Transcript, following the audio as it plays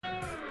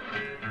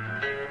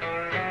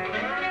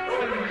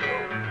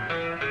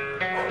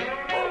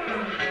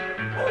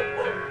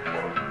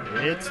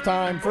It's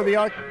time for the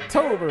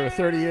October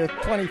 30th,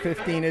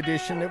 2015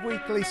 edition of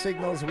Weekly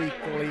Signals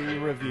Weekly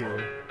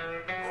Review.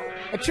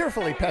 A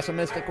cheerfully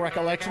pessimistic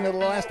recollection of the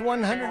last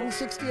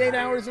 168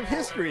 hours of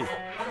history.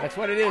 That's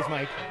what it is,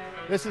 Mike.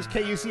 This is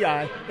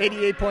KUCI,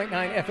 88.9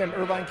 FM,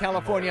 Irvine,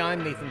 California.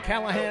 I'm Nathan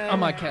Callahan.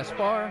 I'm Mike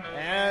Kaspar.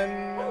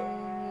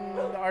 And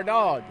our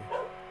dog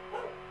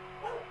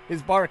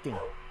is barking.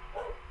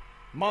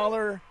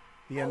 Mahler,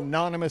 the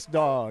anonymous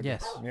dog.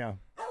 Yes. Yeah.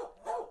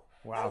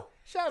 Wow.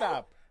 Shut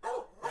up.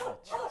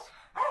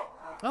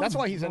 That's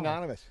why he's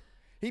anonymous.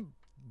 He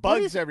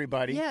bugs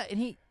everybody. Yeah,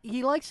 and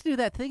he likes to do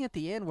that thing at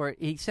the end where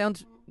he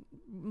sounds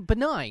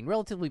benign,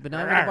 relatively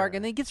benign with a bark,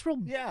 and then he gets real,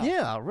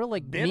 real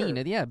like bitter.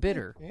 mean,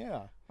 bitter.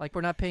 Yeah. Like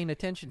we're not paying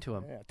attention to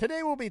him. Yeah.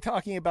 Today we'll be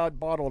talking about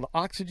bottled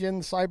oxygen,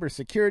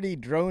 cybersecurity,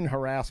 drone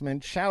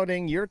harassment,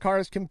 shouting, your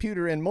car's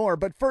computer, and more.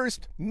 But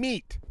first,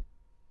 meat.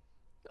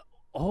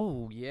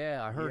 Oh,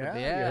 yeah, I heard of that.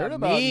 You heard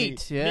about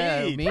meat.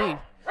 Yeah, meat.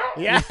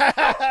 Yeah.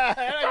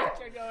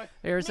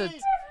 There's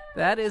meat.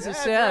 That's a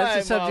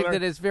subject Mahler.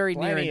 that is very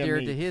near Plenty and dear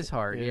of to meat. his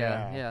heart.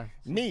 Yeah.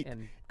 Meat.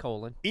 And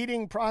colon.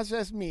 Eating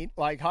processed meat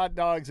like hot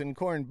dogs and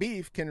corned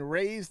beef can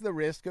raise the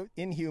risk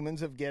in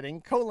humans of getting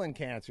colon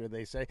cancer,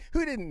 they say.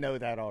 Who didn't know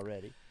that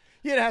already?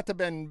 You'd have to have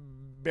been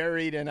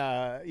buried in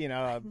a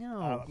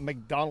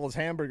McDonald's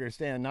hamburger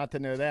stand not to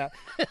know that.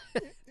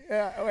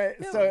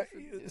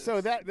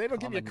 So that they don't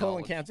give you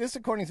colon cancer. This is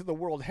according to the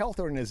World Health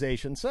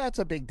Organization. So that's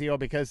a big deal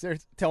because they're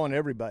telling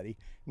everybody,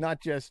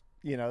 not just,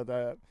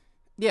 the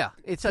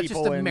it's not just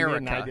people in the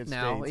America United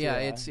now. States, Yeah,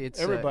 it's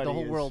everybody the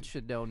whole is. world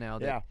should know now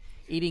that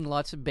eating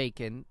lots of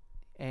bacon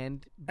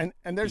and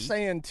they're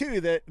saying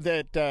too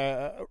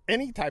that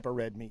any type of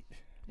red meat.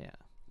 Yeah.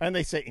 And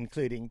they say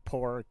including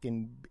pork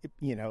and,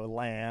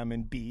 lamb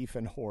and beef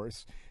and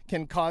horse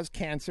can cause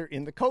cancer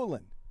in the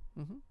colon.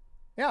 Mm-hmm.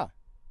 Yeah.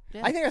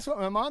 I think that's what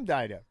my mom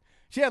died of.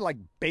 She had like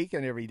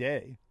bacon every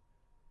day.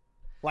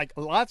 Like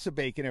lots of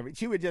bacon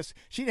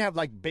she'd have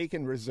like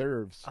bacon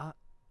reserves.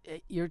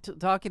 You're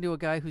talking to a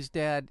guy whose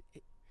dad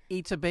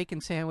eats a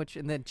bacon sandwich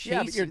and then chases.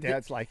 Yeah, but your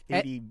dad's like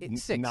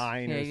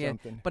 89 or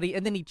something. But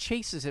then he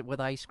chases it with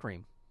ice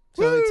cream.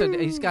 So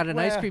he's got an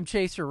ice cream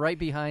chaser right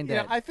behind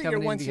that. I figure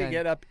once you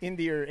get up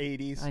into your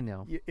 80s, I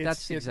know. You're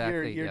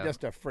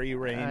just a free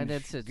range.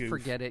 That's it. Goof.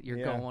 Forget it.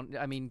 You're going.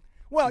 I mean.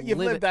 Well, you've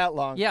lived that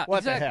long. Yeah,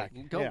 what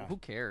exactly. the heck? Who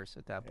cares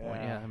at that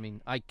point? Yeah, I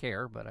mean, I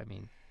care, but I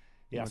mean.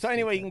 Yeah. So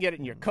anyway, you can get it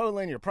in your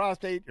colon, your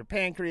prostate, your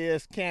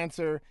pancreas,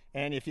 cancer,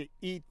 and if you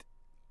eat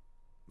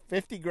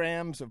 50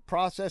 grams of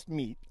processed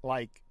meat,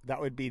 like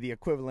that would be the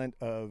equivalent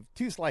of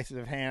 2 slices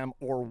of ham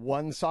or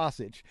 1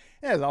 sausage.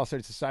 It has all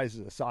sorts of sizes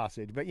of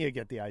sausage, but you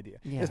get the idea.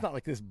 Yeah. It's not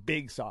like this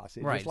big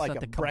sausage. Right. It's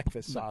like a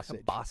breakfast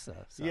sausage. Kielbasa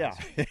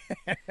sausage.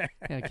 Yeah.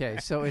 Okay,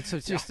 so it's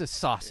just a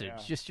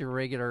sausage, just your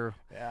regular.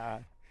 Yeah.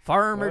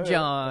 Farmer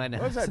John.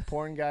 What was that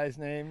porn guy's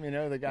name?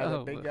 The guy, the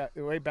big guy,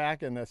 way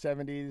back in the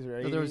 70s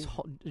or 80s. There was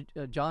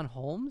John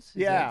Holmes?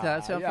 Yeah. Does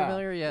that sound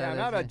familiar? Yeah,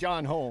 not a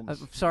John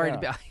Holmes. I'm sorry to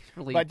be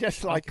really but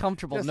just like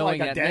comfortable just knowing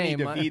like that a Danny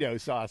name.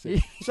 DeVito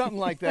sausage, something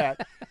like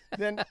that.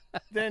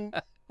 Then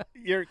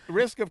your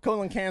risk of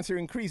colon cancer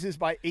increases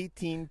by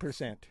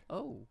 18%.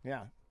 Oh.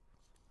 Yeah.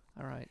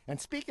 All right. And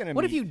speaking of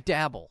what meat, if you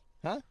dabble?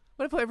 Huh?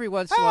 What if every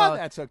once in a while?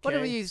 That's okay. What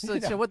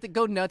if you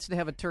go nuts and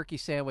have a turkey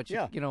sandwich?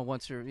 Yeah.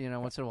 once in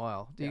a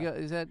while. Do you go?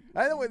 Is that?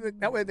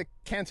 That way the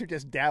cancer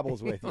just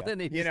dabbles with you. Well, then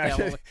they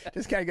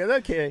just kind of goes,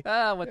 okay.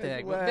 What the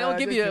heck?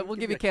 We'll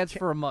give you cancer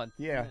for a month.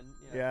 Yeah.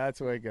 That's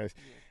the way it goes.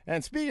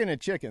 And speaking of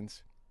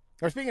chickens,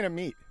 or speaking of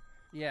meat.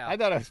 Yeah. I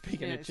thought I was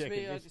speaking of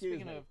chickens.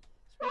 Speaking of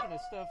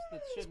stuff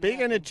that shouldn't Speaking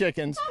happen. of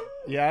chickens,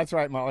 yeah, that's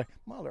right, Mahler.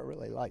 Mahler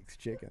really likes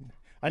chicken.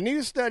 A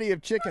new study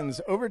of chickens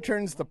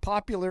overturns the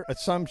popular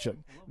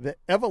assumption that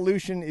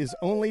evolution is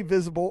only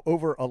visible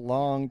over a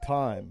long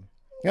time.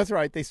 That's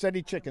right, they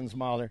study chickens,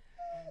 Mahler.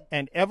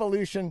 And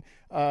evolution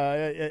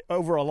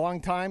over a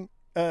long time,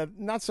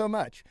 not so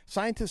much.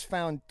 Scientists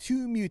found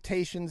 2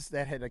 mutations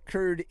that had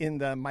occurred in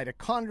the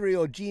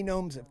mitochondrial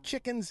genomes of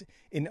chickens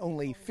in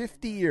only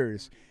 50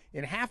 years.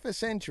 In half a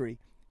century,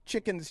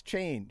 chickens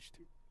changed.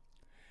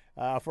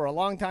 For a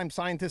long time,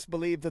 scientists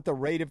believed that the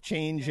rate of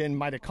change in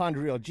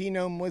mitochondrial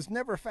genome was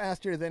never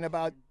faster than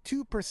about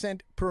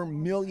 2% per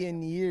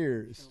million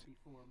years.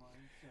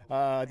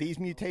 These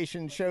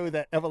mutations show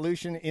that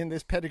evolution in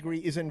this pedigree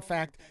is, in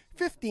fact,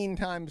 15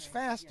 times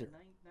faster.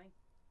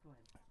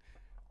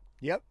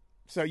 Yep.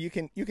 So you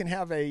can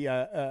have a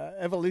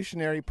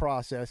evolutionary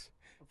process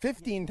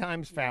 15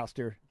 times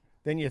faster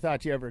than you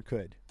thought you ever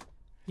could.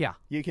 Yeah.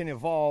 You can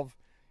evolve.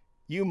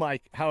 You,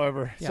 Mike,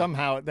 however,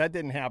 somehow that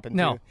didn't happen.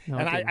 No,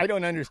 and I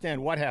don't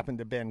understand what happened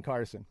to Ben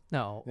Carson.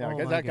 No,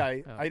 because that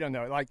guy, I don't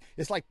know. Like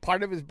it's like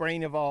part of his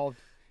brain evolved,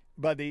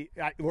 but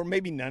or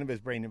maybe none of his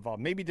brain evolved.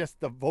 Maybe just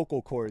the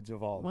vocal cords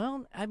evolved.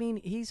 Well, I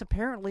mean, he's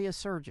apparently a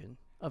surgeon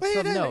of Well,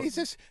 some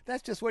note.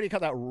 That's just what do you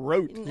call that?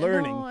 Rote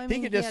learning. I he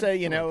mean, could just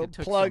say,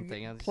 plug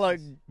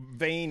something.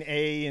 vein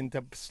A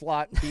into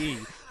slot B.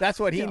 That's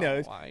what he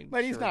knows.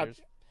 But he's not.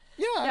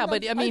 Yeah,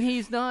 but I mean,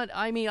 he's not.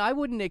 I mean, I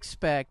wouldn't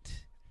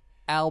expect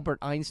Albert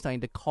Einstein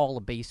to call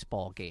a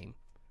baseball game.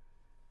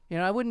 You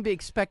know, I wouldn't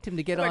expect him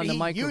to get But on the he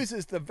mic.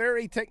 uses the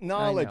very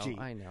technology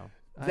I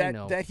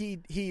know. that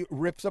he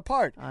rips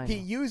apart. I He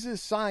know.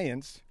 uses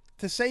science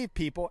to save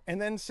people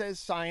and then says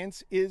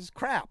science is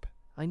crap.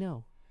 I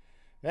know.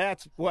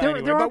 That's well. There-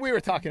 Anyway, there are- but we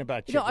were talking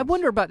about You know, chickens. I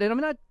wonder about that. I'm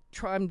not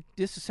trying.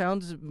 This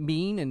sounds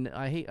mean, and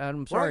I'm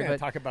We're sorry, going to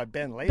but talk about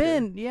Ben later.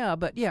 Ben,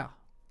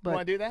 but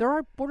wanna do that? there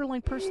are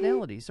borderline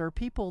personalities. There are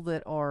people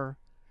that are.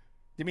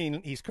 You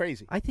mean he's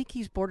crazy? I think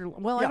he's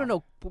borderline. Well, I Yeah. don't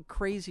know.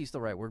 Crazy is the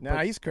right word. No,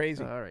 but, he's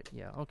crazy. all right.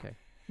 Yeah. Okay.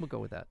 We'll go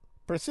with that.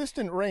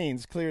 Persistent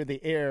rains clear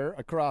the air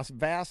across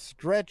vast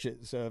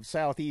stretches of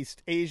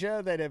Southeast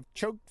Asia that have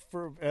choked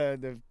for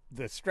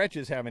the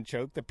stretches haven't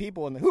choked. The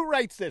people in who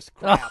writes this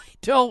crap? I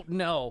don't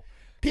know.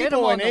 Get him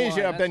People on in the Asia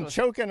line. have been That's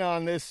choking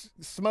on this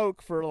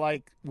smoke for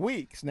like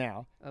weeks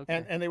now,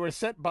 Okay. and they were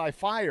set by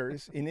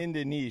fires in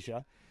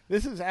Indonesia.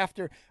 This is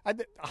after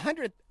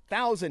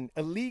 100,000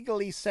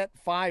 illegally set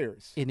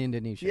fires. in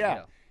Indonesia.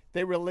 Yeah.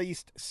 They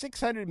released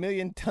 600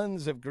 million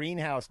tons of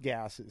greenhouse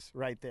gases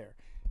right there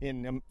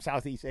in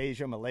Southeast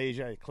Asia,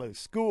 Malaysia. It closed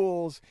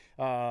schools.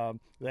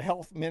 The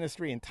health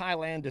ministry in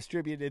Thailand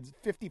distributed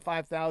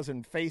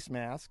 55,000 face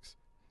masks.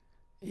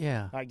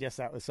 Yeah. I guess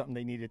that was something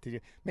they needed to do.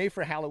 Maybe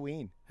for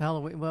Halloween.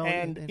 Halloween. Well,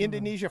 And I don't know.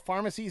 Indonesia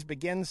pharmacies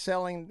began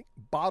selling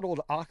bottled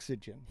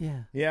oxygen.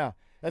 Yeah. Yeah,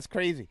 that's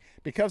crazy.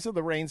 Because of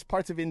the rains,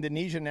 parts of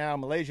Indonesia now,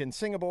 Malaysia, and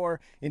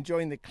Singapore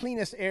enjoying the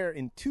cleanest air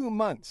in 2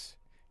 months.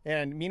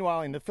 And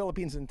meanwhile, in the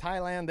Philippines and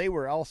Thailand, they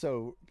were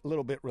also a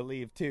little bit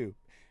relieved too.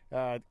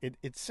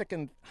 It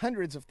sickened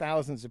hundreds of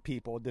thousands of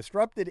people,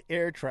 disrupted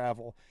air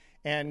travel,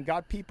 and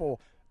got people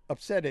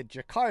upset at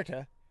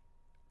Jakarta.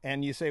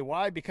 And you say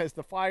why? Because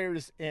the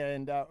fires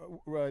and the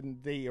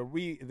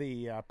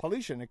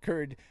pollution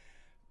occurred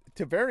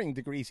to varying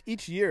degrees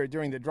each year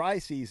during the dry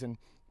season,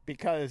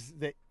 because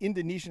the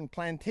Indonesian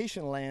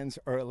plantation lands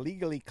are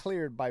illegally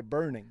cleared by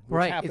burning, which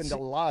Right, happened it's-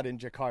 a lot in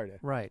Jakarta.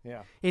 Right.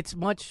 Yeah. It's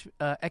much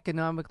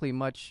economically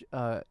much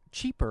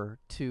cheaper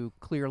to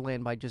clear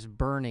land by just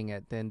burning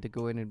it than to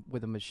go in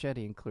with a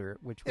machete and clear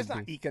it, which It's would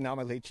not be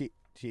economically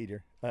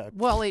cheaper.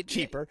 Well,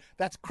 cheaper.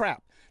 That's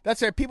crap.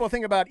 That's it. People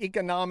think about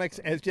economics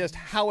as just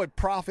how it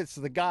profits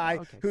the guy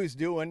Okay. who's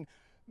doing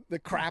the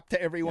crap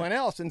to everyone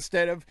else,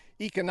 instead of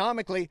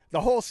economically,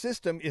 the whole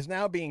system is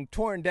now being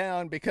torn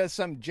down because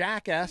some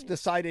jackass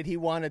decided he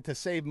wanted to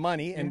save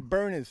money and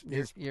burn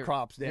his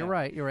crops down. You're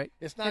right. You're right.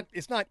 It's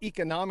not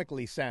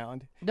economically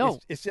sound. No.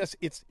 It's just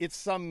it's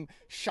some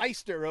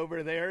shyster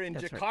over there in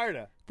That's right.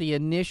 Jakarta. The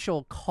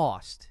initial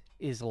cost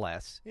is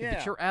less. Yeah.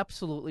 But you're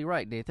absolutely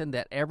right, Nathan,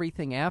 that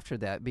everything after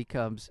that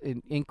becomes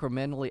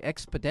incrementally,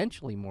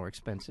 exponentially more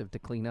expensive to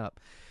clean up.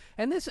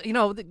 And this,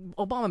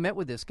 Obama met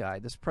with this guy,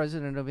 this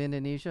president of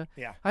Indonesia.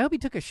 Yeah. I hope he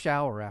took a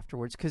shower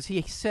afterwards, because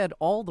he said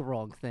all the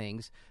wrong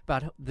things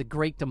about the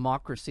great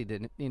democracy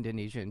that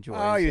Indonesia enjoys.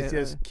 Oh, he's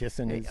just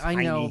kissing his I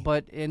know,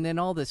 hiney. and then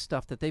all this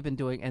stuff that they've been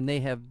doing, and they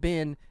have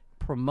been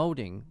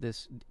promoting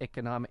this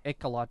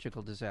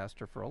ecological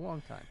disaster for a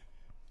long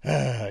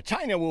time.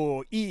 China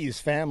will ease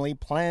family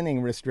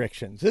planning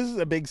restrictions. This is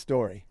a big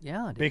story.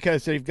 Yeah, it is.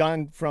 Because they've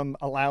gone from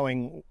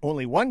allowing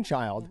only one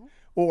child,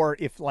 or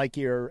if like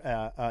you're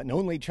an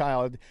only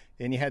child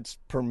and you had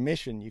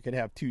permission, you could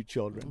have 2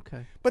 children.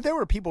 Okay. But there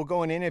were people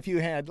going in, if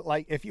you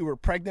were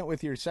pregnant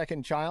with your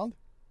second child,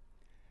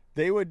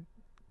 they would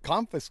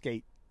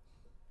confiscate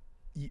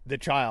the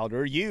child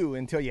or you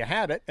until you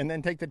had it, and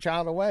then take the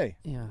child away.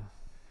 Yeah.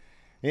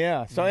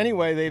 Yeah. So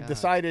anyway, they've God.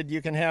 decided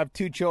you can have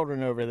 2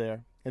 children over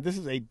there. And this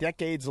is a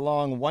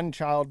decades-long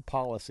one-child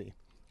policy.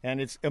 And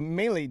it's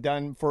mainly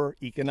done for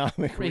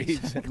economic Exactly.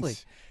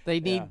 reasons. They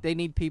need Yeah. they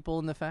need people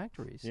in the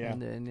factories. Yeah.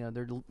 And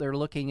they're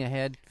looking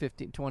ahead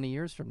 15, 20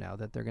 years from now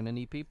that they're going to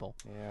need people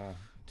Yeah.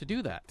 to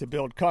do that, To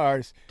build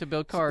cars. to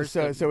build cars.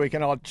 So we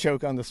can all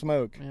choke on the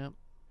smoke. yeah.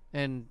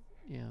 And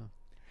yeah.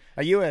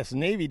 A U.S.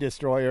 Navy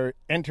destroyer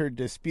entered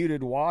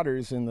disputed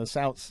waters in the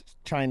South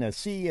China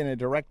Sea in a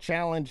direct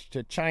challenge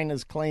to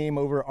China's claim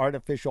over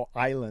artificial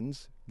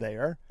islands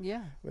there.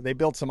 Yeah. They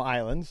built some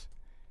islands,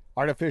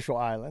 artificial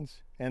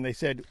islands, and they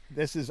said,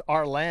 this is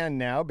our land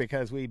now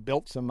because we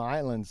built some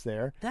islands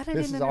there. That I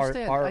this didn't is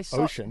understand. our I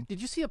saw, ocean. Did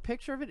you see a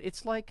picture of it?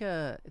 It's like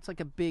a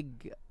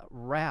big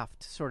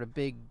raft, sort of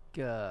big.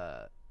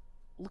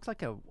 Looks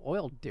like a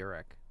oil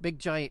derrick, big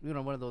giant.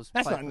 One of those.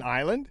 That's not an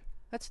island.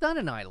 That's not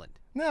an island.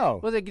 No.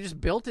 Well, they just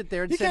built it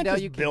there and you said can't now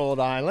just you can build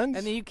islands.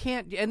 And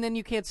then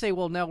you can't say,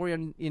 well, now we're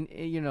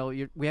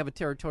we have a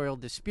territorial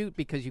dispute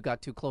because you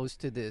got too close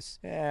to this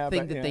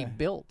thing that they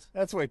built.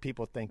 That's the way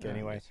people think anyway.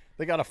 Anyways.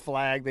 They got a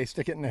flag, they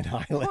stick it in an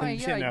island. Right,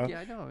 yeah, you know. yeah,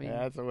 I know. I mean,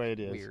 That's the way it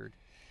is. Weird.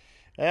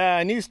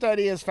 A new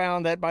study has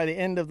found that by the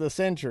end of the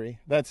century,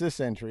 that's this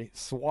century,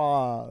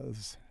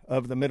 swaths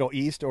of the Middle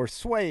East, or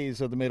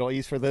sways of the Middle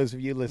East for those of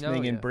you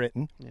listening in yeah.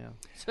 Britain,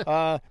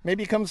 Yeah. may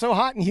become so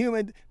hot and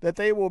humid that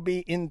they will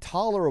be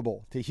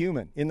intolerable to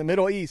human. In the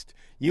Middle East,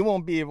 you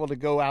won't be able to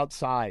go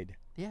outside.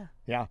 Yeah.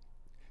 Yeah.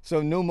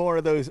 So no more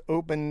of those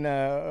open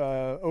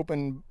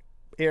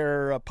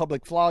air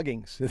public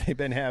floggings that they've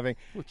been having.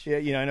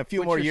 In a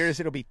few more years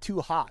it'll be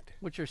too hot.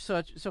 Which are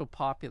so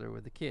popular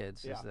with the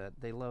kids Yeah. is that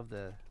they love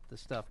the the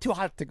stuff. Too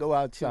hot to go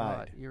Too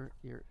hot. outside.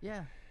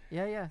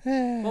 Yeah.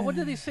 Well, what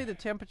did they say the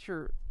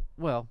temperature?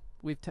 Well,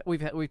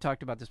 we've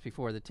talked about this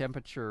before. The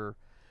temperature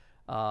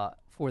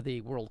for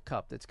the World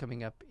Cup that's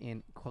coming up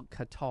in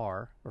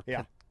Qatar.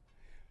 Yeah.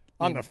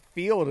 On the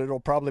field, it'll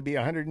probably be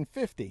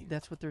 150.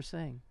 That's what they're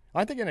saying.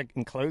 Aren't they going to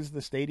enclose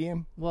the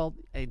stadium? Well,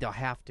 they'll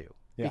have to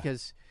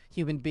because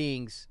human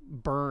beings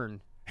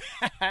burn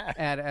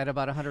at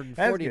about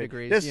 140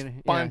 degrees. There's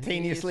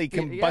spontaneously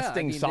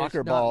combusting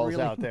soccer balls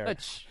really out there.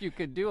 Much you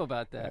could do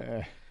about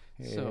that.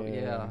 So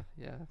yeah.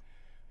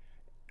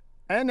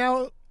 And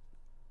now,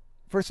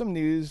 for some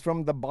news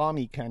from the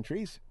bomby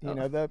countries,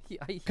 the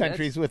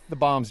countries with the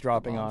bombs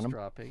dropping on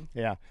them.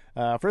 Yeah.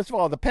 First of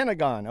all, the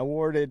Pentagon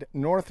awarded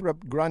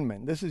Northrop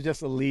Grumman. This is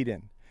just a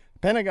lead-in.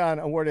 Pentagon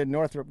awarded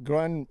Northrop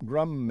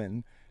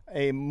Grumman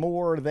a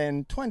more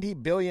than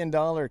 $20 billion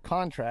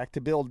contract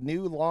to build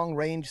new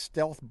long-range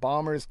stealth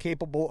bombers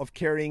capable of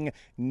carrying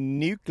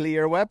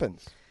nuclear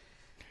weapons.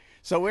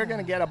 So we're going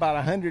to get about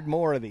 100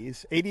 more of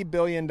these, $80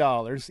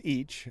 billion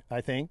each,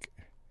 I think.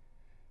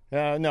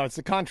 No, it's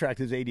the contract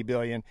is $80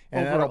 billion,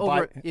 and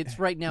it's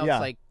right now. It's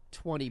like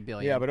 $20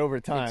 billion. Yeah, but over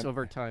time, it's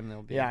over time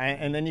they'll be. Yeah,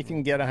 and then you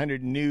can get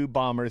 100 new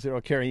bombers that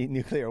will carry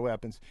nuclear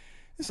weapons.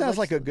 This sounds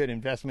like a good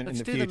investment in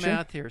the future. Let's do the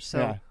math here.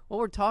 So what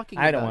we're talking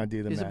about, I don't want to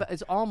do the math.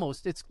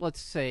 It's let's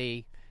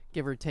say,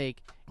 give or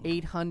take,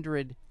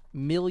 $800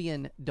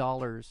 million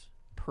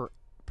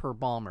per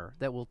bomber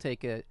that will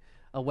take a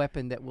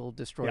weapon that will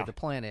destroy the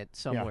planet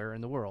somewhere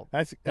in the world.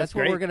 That's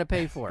what we're going to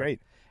pay for.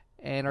 Great.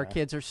 And our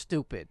kids are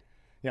stupid.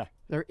 Yeah.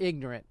 They're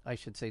ignorant, I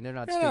should say. They're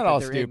not They're stupid. not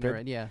all They're stupid.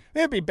 ignorant, yeah.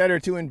 It'd be better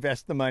to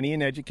invest the money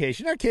in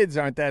education. Our kids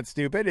aren't that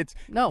stupid. It's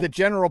No. the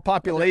general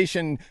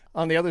population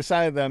on the other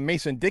side of the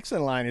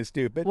Mason-Dixon line is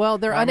stupid. Well,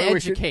 they're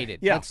uneducated.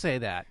 Yeah. Let's say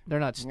that. They're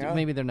not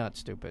maybe they're not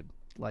stupid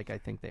like I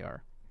think they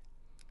are.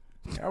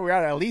 We ought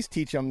to at least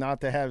teach them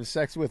not to have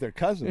sex with their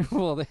cousins.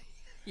 Well,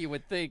 you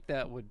would think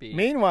that would be.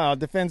 Meanwhile,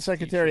 Defense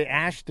Secretary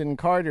Ashton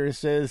Carter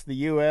says the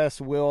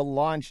U.S. will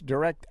launch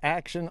direct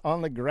action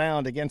on the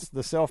ground against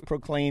the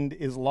self-proclaimed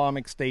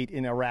Islamic State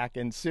in Iraq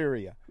and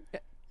Syria.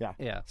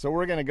 Yeah. So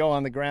we're going to go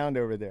on the ground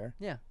over there.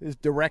 Yeah. There's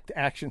direct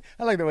action.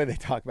 I like the way they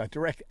talk about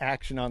direct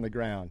action on the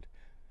ground.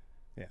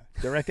 Yeah.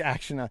 Direct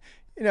action on.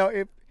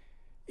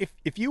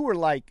 If you were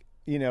like,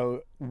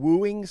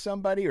 wooing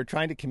somebody or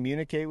trying to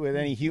communicate with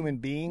any human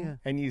being,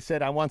 and you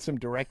said, I want some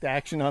direct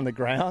action on the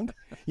ground,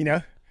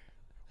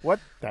 what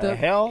the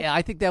hell? Yeah,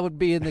 I think that would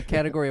be in the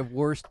category of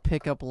worst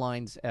pickup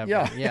lines ever.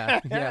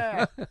 Yeah.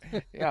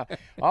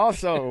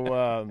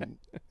 Also,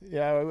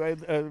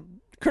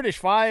 Kurdish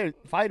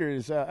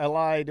fighters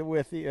allied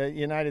with the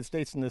United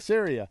States in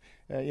Syria.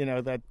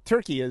 That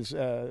Turkey has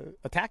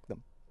attacked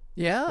them.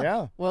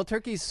 Yeah. Well,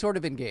 Turkey's sort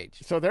of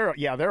engaged. So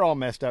they're all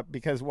messed up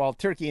because while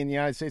Turkey and the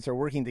United States are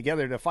working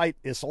together to fight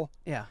ISIL.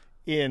 Yeah.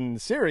 In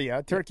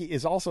Syria, Turkey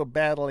is also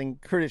battling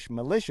Kurdish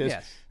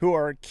militias who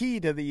are key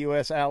to the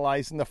U.S.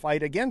 allies in the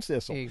fight against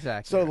ISIL.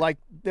 Exactly. So,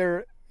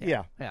 they're,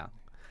 Yeah.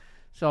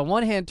 So, on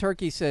one hand,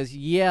 Turkey says,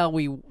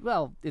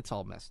 it's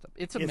all messed up.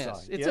 It's a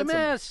mess. It's a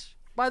mess.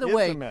 By the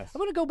way, I'm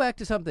going to go back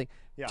to something.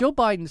 Yeah. Joe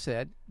Biden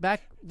said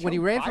when he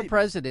ran for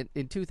president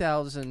in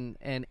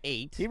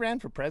 2008. He ran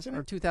for president?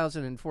 Or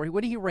 2004.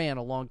 When he ran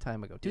a long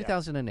time ago,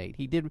 2008.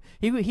 He did.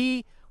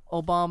 He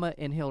Obama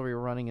and Hillary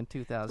were running in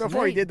 2008.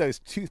 Before he did those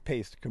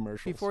toothpaste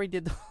commercials. Before he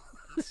did the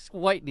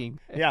whitening.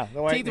 Yeah,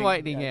 the whitening. Teeth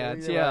whitening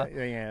ads,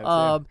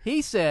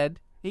 He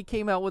said, he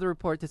came out with a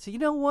report that said, you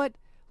know what?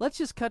 Let's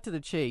just cut to the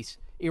chase.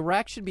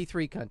 Iraq should be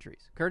 3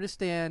 countries.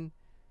 Kurdistan,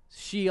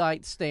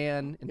 Shiite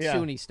Stan, and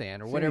Sunni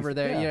Stan, or whatever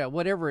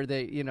whatever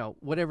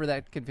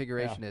that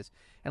configuration is.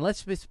 And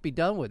let's just be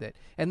done with it.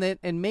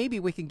 And maybe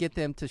we can get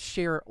them to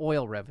share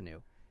oil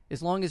revenue.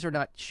 As long as they're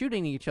not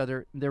shooting each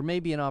other, there may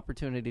be an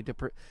opportunity to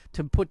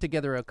put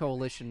together a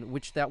coalition,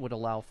 which that would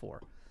allow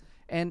for.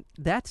 And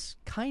that's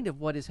kind of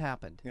what has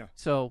happened. Yeah.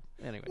 So,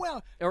 anyway.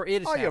 Well, all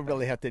you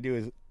really have to do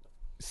is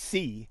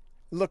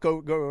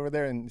go over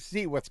there and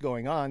see what's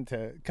going on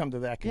to come to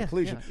that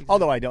conclusion. Exactly.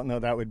 Although I don't know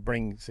that would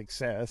bring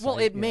success. Well,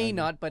 it may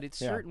not, but it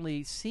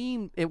certainly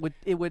it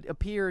would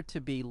appear to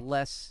be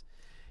less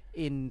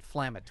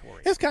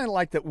inflammatory. It's kind of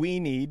like that we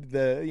need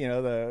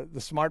the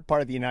smart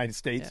part of the United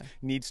States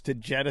needs to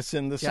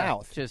jettison the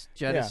South. Just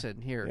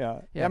jettison here.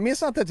 Yeah. I mean,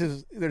 it's not that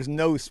there's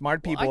no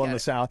smart people in the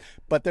South,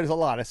 but there's a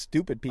lot of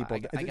stupid people.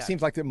 It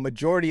seems like the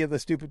majority of the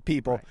stupid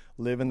people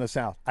live in the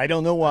South. I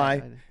don't know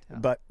why,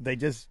 but they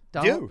just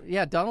do.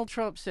 Yeah, Donald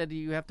Trump said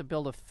you have to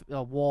build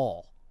a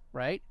wall.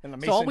 Right? And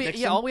so all we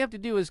have to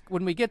do is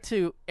when we get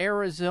to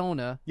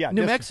Arizona,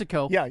 New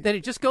Mexico, then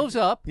it just goes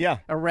up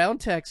around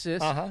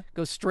Texas,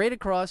 goes straight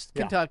across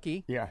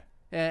Kentucky. Yeah.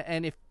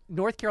 And if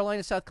North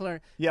Carolina, South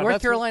Carolina,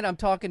 North Carolina, I'm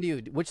talking to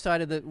you. Which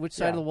side of the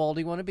wall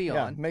do you want to be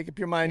on? Make up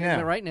your mind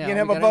now. Right now. You can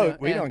have a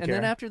vote. We don't care. And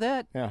then after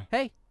that,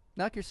 hey,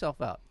 knock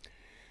yourself out.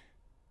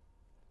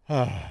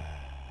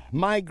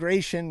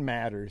 Migration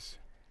matters.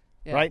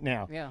 right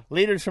now. Yeah.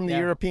 Leaders from the Yeah.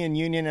 European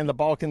Union and the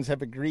Balkans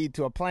have agreed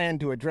to a plan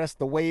to address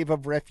the wave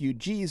of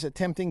refugees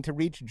attempting to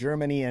reach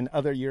Germany and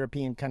other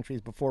European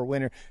countries before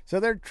winter. So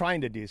they're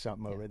trying to do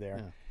something over there.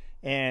 Yeah.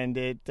 And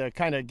it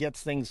kind of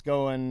gets things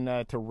going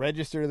to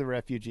register the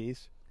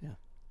refugees.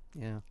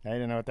 Yeah. I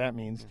don't know what that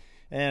means.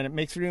 And it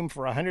makes room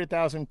for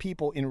 100,000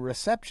 people in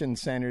reception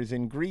centers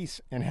in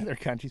Greece and other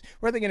countries.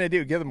 What are they going to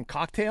do? Give them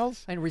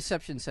cocktails? And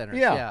reception centers.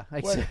 Yeah. Yeah,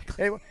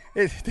 exactly.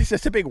 It's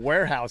just a big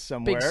warehouse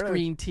somewhere. Big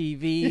screen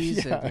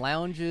TVs Yeah. and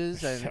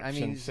lounges. And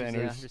Reception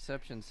centers.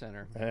 reception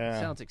center. Yeah.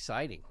 Sounds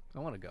exciting. I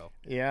want to go.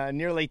 Yeah,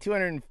 nearly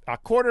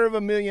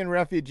 250,000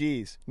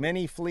 refugees,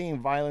 many fleeing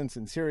violence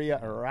in Syria,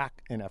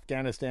 Iraq, and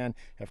Afghanistan,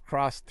 have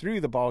crossed through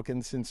the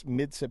Balkans since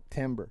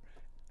mid-September.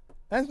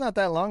 That's not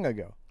that long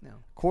ago.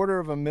 No.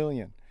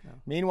 250,000. No.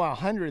 Meanwhile,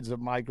 hundreds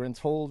of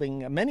migrants,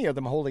 many of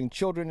them holding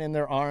children in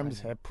their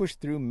arms, have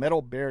pushed through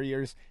metal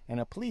barriers and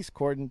a police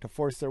cordon to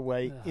force their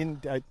way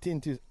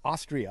into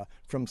Austria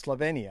from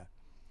Slovenia.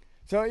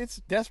 So it's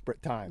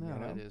desperate time. No,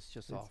 you know? it is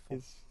just awful.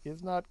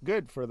 It's not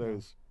good for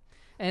those.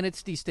 And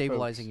it's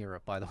destabilizing folks.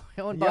 Europe, by the way.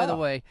 Oh, and by the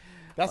way,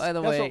 that's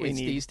what we it's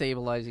need.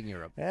 destabilizing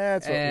Europe.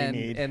 That's what we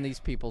need. And these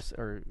people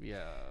are,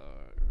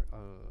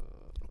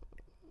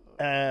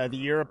 The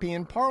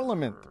European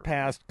Parliament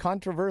passed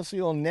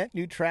controversial net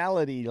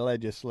neutrality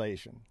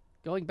legislation.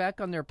 going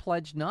back on their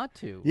pledge not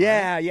to.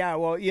 Right? Yeah.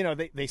 Well,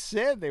 they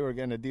said they were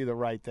going to do the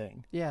right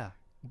thing. Yeah.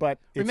 But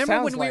it remember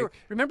sounds when like,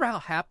 remember how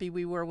happy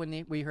we were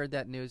when we heard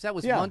that news? That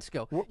was Yeah. months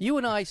ago. You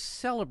and I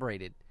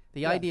celebrated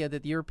the idea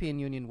that the European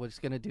Union was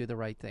going to do the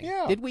right thing.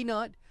 Yeah. Did we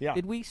not? Yeah.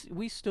 Did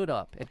we stood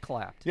up and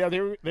clapped? Yeah, they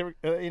were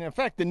in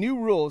effect, the new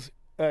rules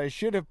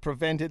should have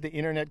prevented the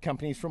internet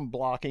companies from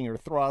blocking or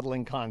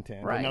throttling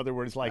content. Right. In other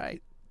words, like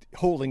Right.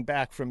 holding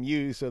back from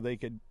you so they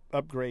could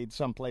upgrade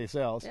someplace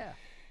else. Yeah.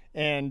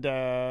 And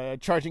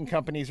charging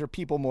companies or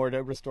people more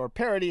to restore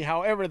parity.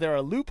 However, there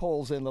are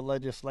loopholes in the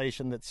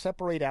legislation that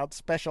separate out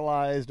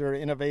specialized or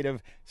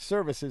innovative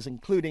services,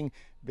 including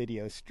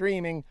video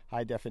streaming,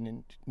 high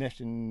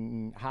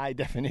definition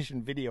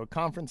video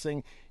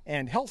conferencing,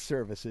 and health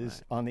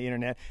services on the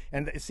internet.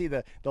 And see,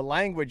 the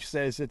language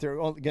says that they're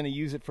only going to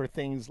use it for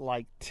things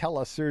like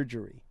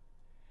telesurgery.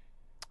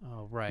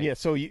 Oh, right. Yeah,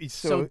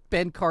 so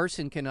Ben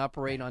Carson can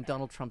operate on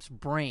Donald Trump's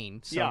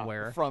brain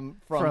somewhere from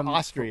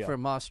Austria.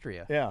 From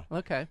Austria. Yeah.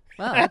 Okay.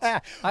 Well,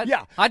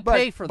 I'd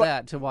pay for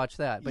that to watch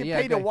that. But you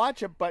yeah, pay to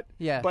watch it, but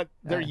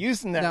they're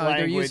using that language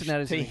they're using that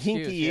as to an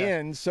excuse, hinky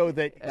in so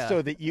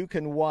that you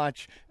can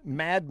watch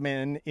Mad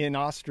Men in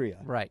Austria.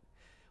 Right.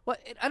 Well,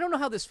 I don't know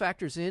how this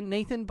factors in,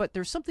 Nathan, but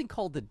there's something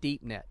called the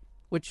deep net,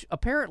 which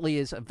apparently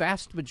is a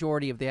vast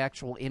majority of the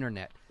actual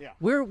internet. Yeah.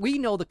 We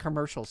know the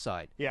commercial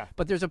side. Yeah.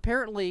 But there's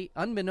apparently,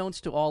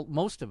 unbeknownst to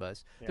most of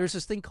us, there's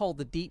this thing called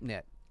the deep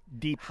net.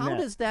 How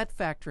does that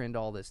factor into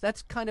all this?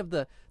 That's kind of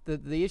the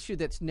issue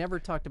that's never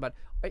talked about.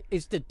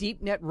 Is the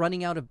deep net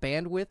running out of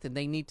bandwidth and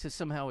they need to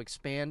somehow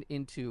expand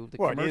into the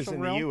commercial realm? Well, it is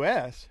in the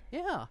U.S.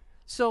 Yeah.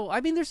 So,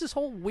 I mean, there's this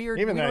whole weird...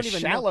 Even the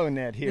shallow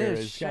net here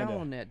is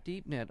shallow net,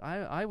 deep net.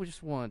 I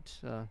just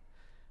want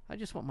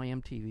my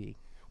MTV.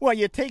 Well,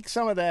 you take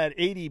some of that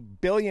 $80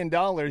 billion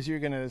you're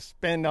going to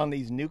spend on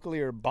these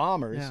nuclear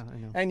bombers,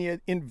 and you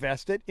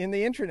invest it in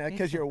the internet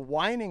because you're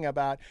whining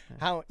about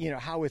how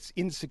it's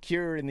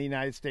insecure in the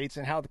United States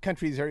and how the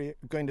countries are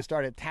going to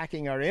start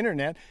attacking our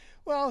internet.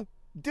 Well,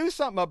 do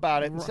something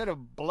about it instead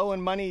of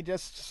blowing money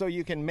just so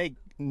you can make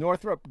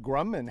Northrop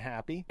Grumman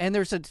happy. And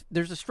there's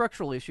a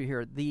structural issue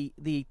here. The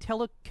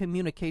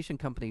telecommunication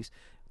companies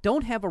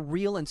don't have a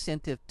real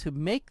incentive to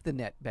make the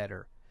net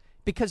better,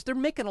 because they're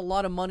making a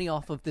lot of money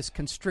off of this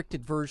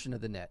constricted version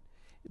of the net.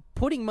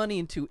 Putting money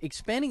into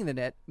expanding the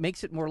net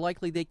makes it more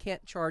likely they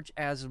can't charge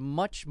as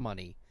much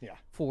money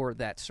for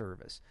that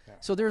service. Yeah.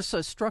 So there's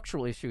a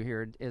structural issue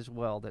here as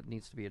well that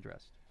needs to be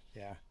addressed.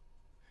 Yeah.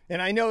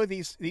 And I know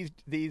these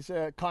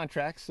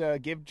contracts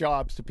give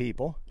jobs to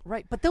people.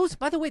 Right. But those,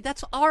 by the way,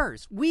 that's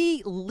ours.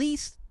 We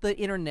lease the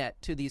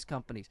internet to these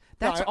companies.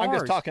 That's ours. I'm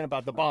just talking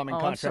about the bombing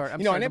contract.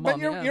 I'm sorry. But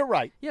you're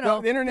right.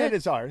 The internet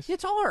is ours.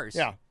 It's ours.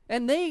 Yeah.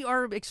 And they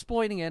are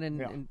exploiting it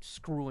and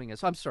screwing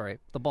us. I'm sorry,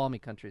 the bombing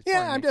countries.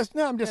 Yeah, I'm just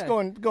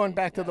going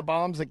back to the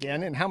bombs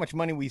again and how much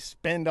money we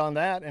spend on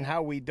that and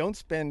how we don't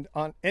spend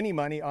on any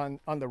money on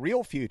the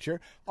real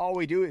future. All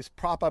we do is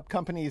prop up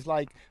companies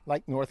like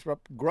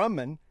Northrop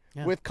Grumman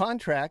with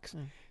contracts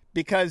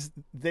because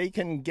they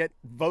can get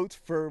votes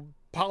for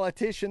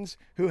politicians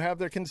who have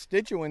their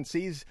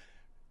constituencies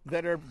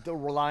that are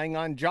relying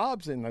on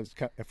jobs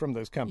from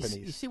those companies.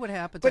 You see what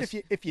happens? But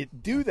if you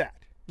do that,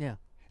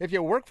 if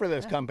you work for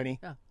this company,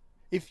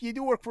 if you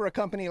do work for a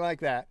company like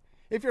that,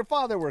 if your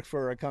father works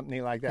for a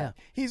company like that,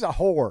 he's a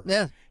whore.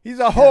 Yeah. He's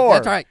a whore.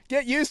 That's right.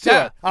 Get used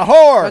to it. A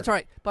whore. That's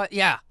right. But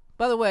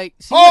by the way,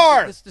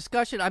 this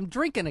discussion, I'm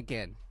drinking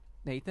again,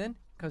 Nathan,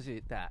 because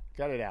of that.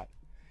 Got it out.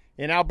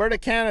 In Alberta,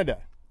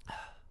 Canada.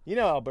 You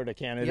know Alberta,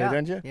 Canada,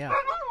 don't you? Yeah.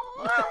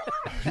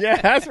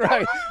 Yeah, that's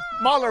right.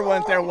 Mahler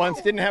went there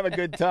once, didn't have a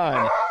good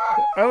time.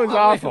 It was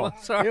awful.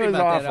 Sorry it was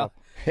about awful.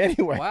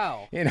 Anyway.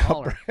 Wow. In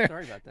Mahler. Alberta,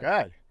 Sorry about that.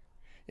 God.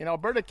 In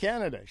Alberta,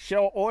 Canada,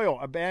 Shell Oil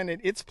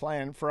abandoned its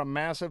plan for a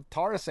massive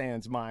tar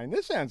sands mine.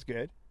 This sounds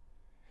good.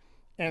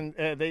 And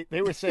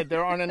they were said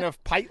there aren't enough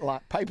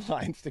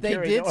pipelines to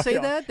carry the oil. They did say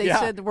that? They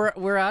said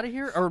we're out of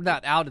here? Or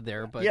not out of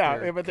there, but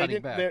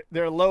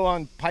they're low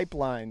on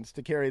pipelines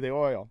to carry the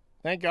oil.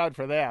 Thank God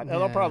for that. Yeah,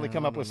 they'll probably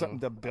come up with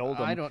something to build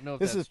them. I don't know if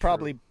this that's is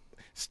probably true.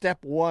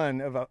 step one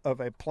of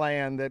a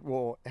plan that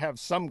will have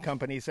some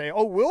company say,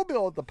 oh, we'll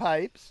build the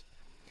pipes.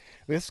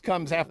 This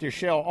comes after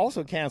Shell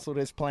also canceled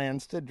its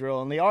plans to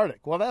drill in the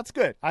Arctic. Well, that's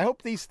good. I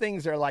hope these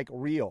things are like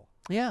real.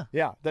 Yeah.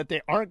 Yeah, that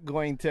they aren't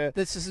going to.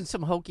 This isn't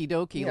some hokey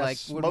dokey like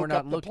when we're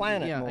not looking.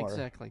 Planet yeah, more.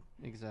 exactly.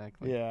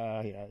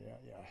 Yeah.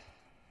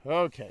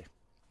 Okay.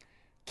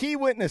 Key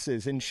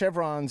witnesses in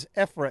Chevron's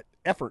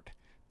effort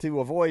to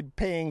avoid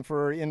paying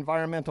for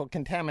environmental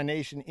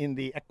contamination in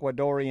the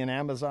Ecuadorian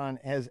Amazon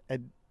has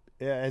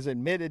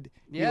admitted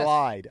he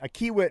lied. A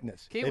key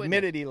witness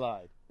admitted he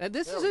lied. And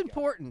this is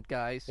important,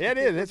 guys. Yeah, it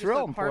is. It's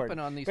real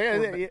important. On these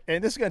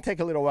and this is going to take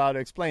a little while to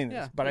explain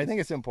this, but I think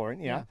it's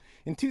important. Yeah.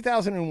 In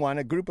 2001,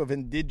 a group of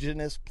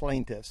indigenous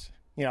plaintiffs,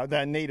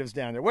 the natives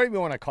down there, whatever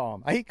you want to call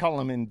them. I hate calling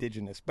them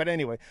indigenous, but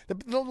anyway,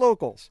 the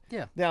locals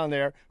down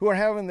there who are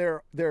having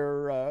their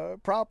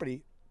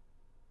property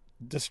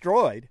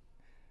destroyed.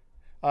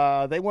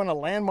 They won a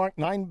landmark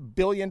 $9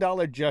 billion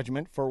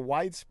judgment for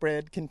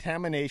widespread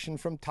contamination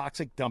from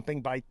toxic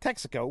dumping by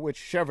Texaco, which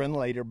Chevron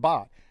later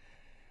bought.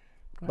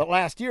 But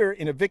last year,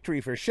 in a victory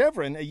for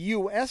Chevron, a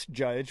U.S.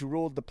 judge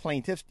ruled the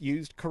plaintiffs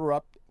used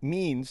corrupt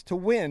means to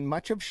win.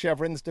 Much of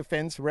Chevron's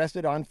defense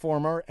rested on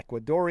former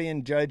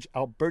Ecuadorian judge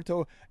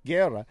Alberto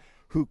Guerra,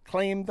 who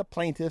claimed the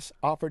plaintiffs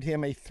offered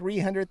him a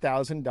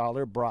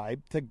 $300,000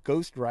 bribe to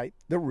ghostwrite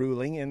the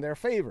ruling in their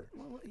favor.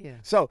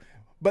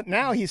 But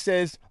now he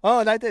says,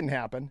 oh, that didn't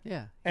happen.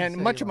 Yeah. And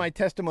much of my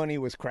testimony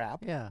was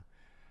crap. Yeah.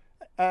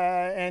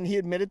 And he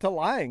admitted to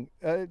lying,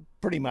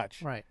 pretty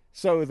much. Right.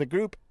 So the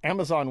group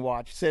Amazon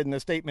Watch said in a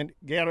statement,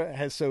 Guerra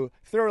has so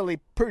thoroughly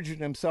perjured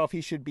himself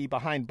he should be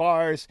behind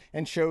bars,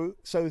 and so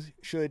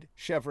should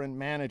Chevron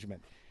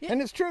management. Yeah.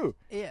 And it's true.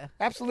 Yeah.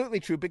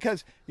 Absolutely true,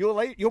 because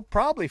you'll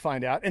probably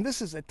find out, and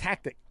this is a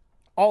tactic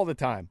all the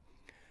time,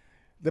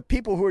 the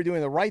people who are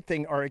doing the right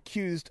thing are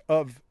accused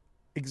of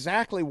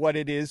exactly what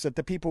it is that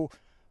the people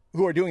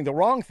who are doing the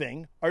wrong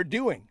thing are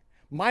doing.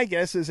 My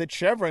guess is that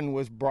Chevron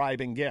was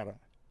bribing Guerra.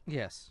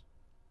 Yes.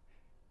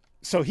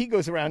 So he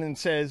goes around and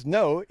says,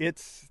 no,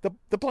 it's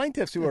the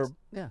plaintiffs who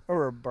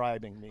are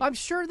bribing me. I'm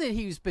sure that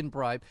he's been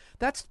bribed.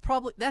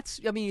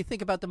 You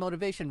think about the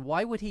motivation.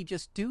 Why would he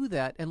just do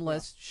that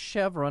unless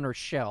Chevron or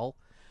Shell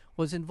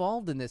was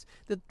involved in this?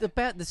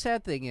 The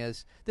sad thing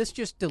is, this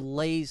just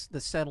delays the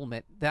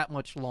settlement that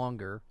much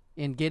longer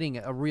in getting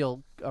a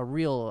real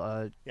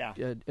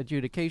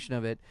adjudication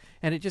of it,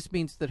 and it just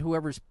means that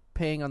whoever's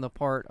paying on the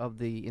part of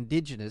the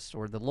indigenous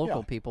or the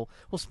local people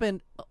will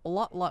spend a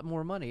lot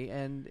more money,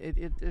 and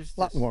there's a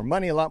lot more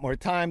money, a lot more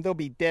time. They'll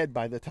be dead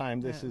by the time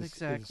this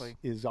is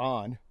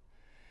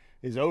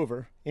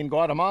over. In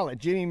Guatemala,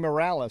 Jimmy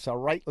Morales, a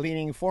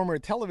right-leaning former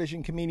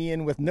television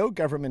comedian with no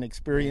government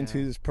experience,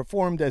 who's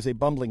performed as a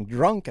bumbling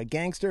drunk, a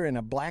gangster, and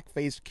a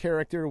black-faced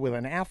character with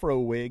an afro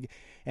wig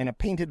and a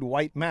painted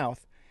white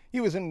mouth. He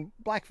was in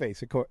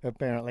blackface,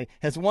 apparently,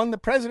 has won the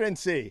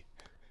presidency.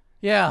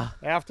 Yeah.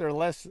 After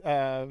less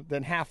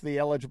than half the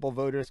eligible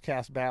voters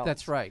cast ballots.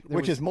 That's right.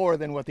 Which is more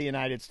than what the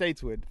United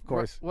States would, of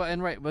course.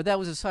 But that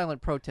was a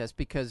silent protest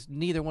because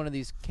neither one of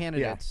these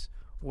candidates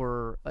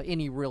were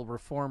any real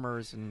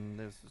reformers, and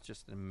this was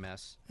just a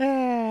mess.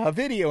 A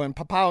video in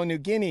Papua New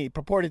Guinea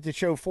purported to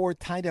show 4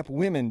 tied-up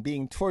women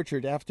being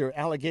tortured after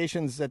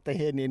allegations that they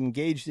had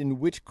engaged in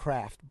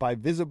witchcraft by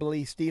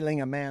visibly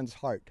stealing a man's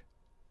heart.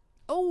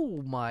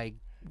 Oh, my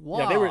wow.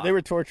 Yeah, they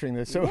were torturing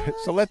this. So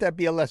let that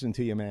be a lesson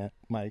to you,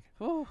 Mike.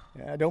 Oh.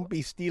 Don't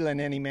be stealing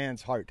any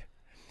man's heart.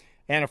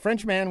 And a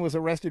French man was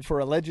arrested for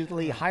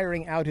allegedly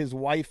hiring out his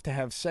wife to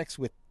have sex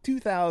with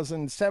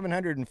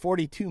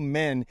 2,742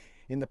 men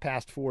in the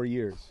past 4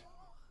 years.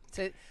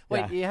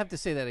 You have to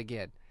say that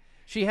again.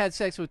 She had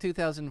sex with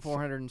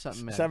 2,400 and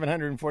something men.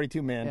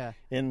 742 men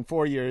in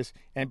 4 years,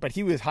 but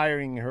he was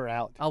hiring her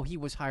out. Oh, he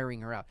was hiring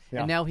her out,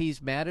 and now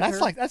he's mad at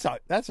her.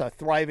 That's a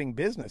thriving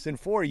business in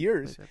 4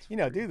 years.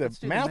 Do the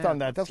math on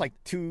that. That's like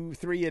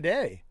 2-3 a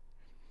day.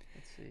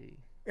 Let's see.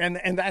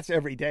 And that's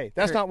every day.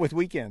 That's not with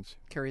weekends.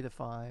 Carry the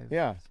 5.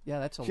 Yeah. Yeah,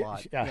 that's a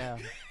lot. Yeah.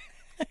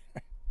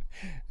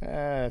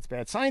 That's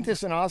bad.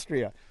 Scientists in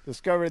Austria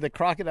discovered that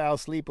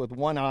crocodiles sleep with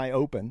one eye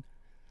open.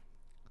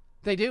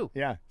 They do.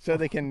 Yeah, so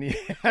they can,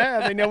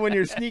 they know when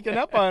you're sneaking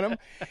up on them.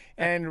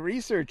 And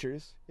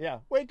researchers,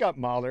 wake up,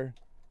 Mahler.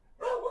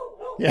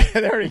 Yeah,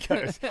 there he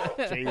goes.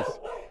 Jeez.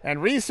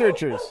 And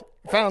researchers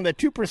found that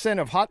 2%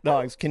 of hot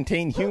dogs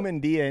contain human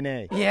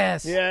DNA.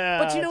 Yes. Yeah.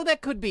 But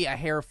that could be a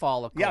hair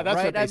follicle. Yeah, that's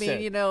right? what they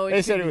said.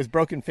 They said it was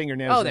broken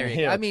fingernails. Oh, there you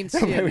go. I mean,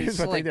 it's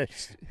like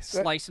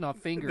slicing off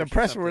fingers. The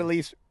press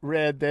release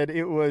read that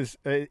it was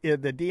the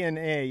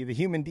DNA, the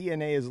human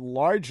DNA, is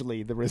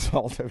largely the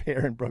result of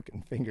hair and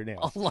broken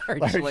fingernails.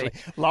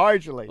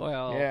 Largely.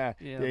 Well, yeah.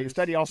 The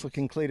study also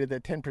concluded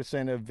that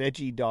 10% of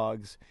veggie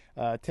dogs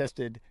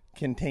tested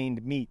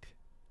contained meat.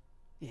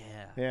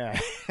 Yeah.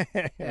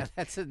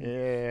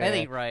 That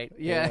ain't right.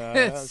 Yeah.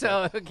 Okay.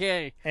 So,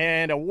 okay.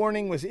 And a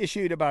warning was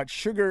issued about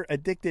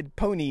sugar-addicted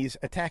ponies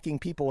attacking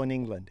people in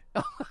England.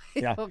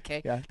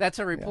 Okay. Yeah. That's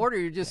a reporter.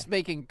 You're just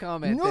making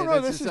comment. No,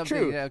 this is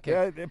true.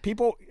 Okay.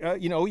 People,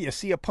 you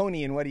see a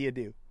pony and what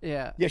do?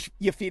 Yeah.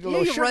 You feed a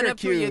little sugar run up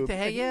cube. To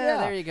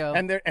there you go.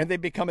 And they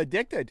become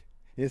addicted.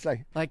 It's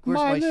like where's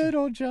my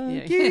little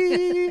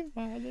junkie.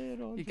 My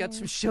little you got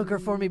some sugar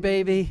for me,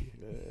 baby?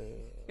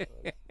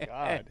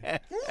 God.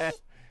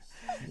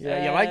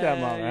 Yeah, you like that,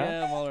 Mahler, huh?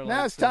 Yeah, Mahler.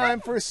 Now it's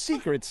time for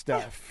secret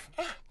stuff.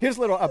 Here's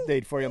a little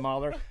update for you,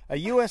 Mahler. A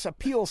U.S.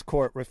 appeals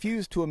court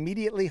refused to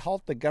immediately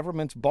halt the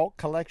government's bulk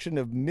collection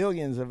of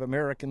millions of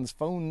Americans'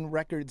 phone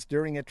records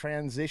during a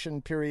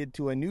transition period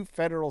to a new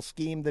federal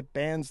scheme that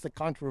bans the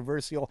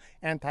controversial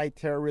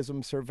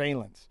anti-terrorism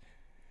surveillance.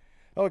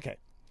 Okay,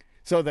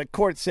 so the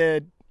court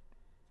said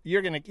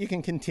you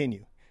can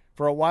continue.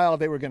 For a while,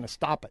 they were going to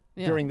stop it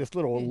during this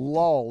little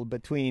lull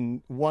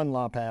between one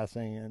law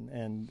passing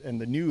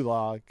and the new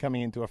law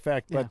coming into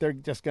effect. But they're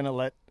just going to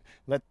let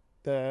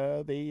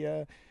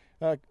the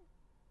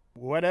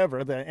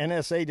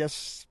NSA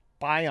just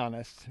spy on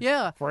us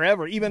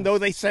forever, even though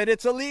they said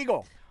it's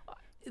illegal.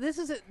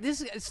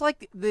 It's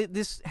like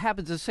this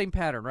happens the same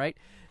pattern, right?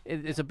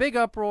 It's a big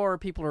uproar.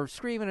 People are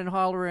screaming and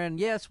hollering.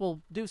 Yes,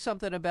 we'll do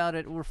something about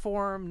it.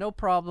 Reform, no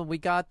problem. We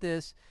got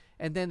this.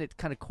 And then it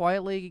kind of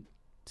quietly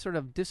sort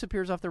of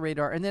disappears off the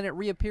radar, and then it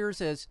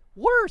reappears as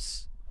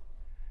worse,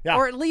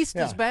 or at least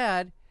as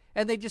bad,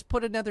 and they just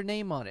put another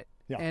name on it,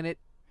 and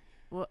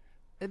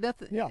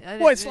nothing. Yeah.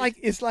 Well,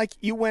 it's like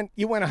you went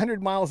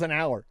 100 miles an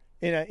hour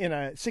in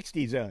a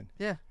 60 zone.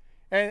 Yeah.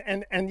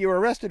 And you were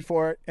arrested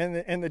for it,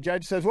 and the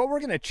judge says, well, we're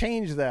going to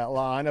change that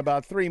law in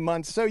about 3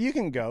 months, so you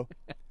can go.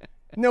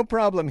 No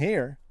problem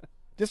here.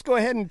 Just go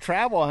ahead and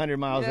travel 100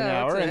 miles an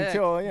hour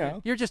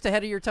until, You're just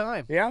ahead of your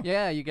time. Yeah?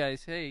 Yeah, you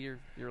guys. Hey, you're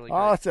really great.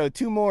 Also,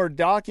 2 more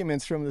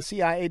documents from the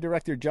CIA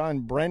Director John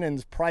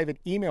Brennan's private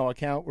email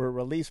account were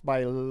released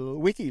by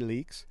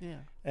WikiLeaks. Yeah.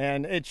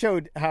 And it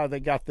showed how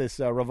they got this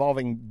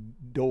revolving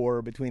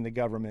door between the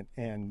government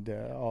and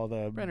all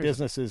the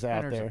businesses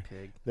out there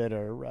that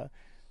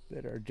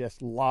are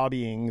just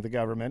lobbying the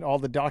government. All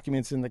the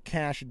documents in the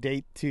cache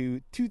date to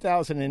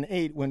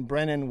 2008 when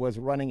Brennan was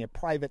running a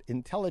private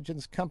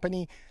intelligence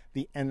company,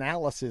 the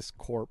Analysis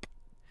Corp,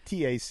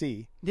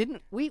 TAC.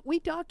 Didn't we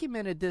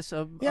documented this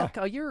a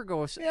year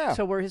ago? Yeah.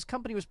 So where his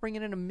company was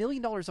bringing in $1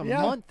 million a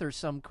month or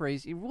some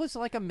crazy. It was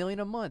like $1 million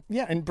a month.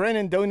 Yeah, and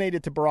Brennan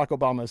donated to Barack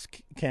Obama's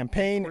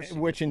campaign,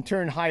 which in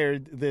turn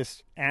hired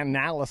this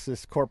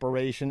Analysis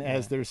Corporation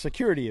as their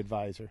security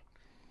advisor.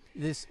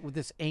 This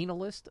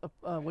analyst,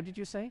 what did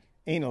you say?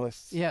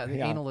 Analysts. Yeah,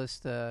 the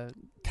analyst.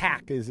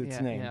 TAC is its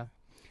name. Yeah.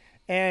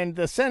 And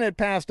the Senate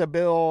passed a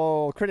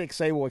bill critics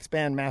say will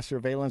expand mass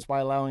surveillance by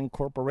allowing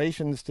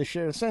corporations to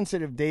share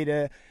sensitive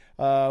data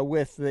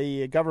with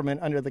the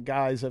government under the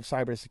guise of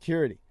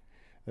cybersecurity.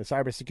 The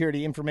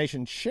Cybersecurity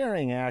Information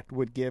Sharing Act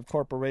would give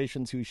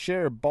corporations who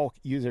share bulk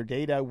user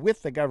data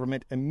with the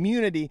government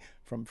immunity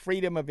from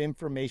Freedom of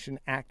Information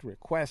Act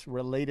requests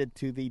related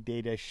to the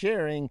data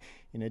sharing.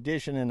 In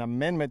addition, an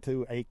amendment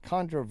to a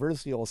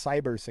controversial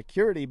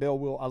cybersecurity bill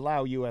will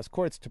allow U.S.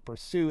 courts to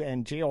pursue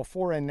and jail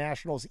foreign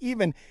nationals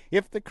even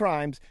if the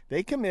crimes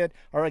they commit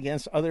are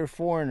against other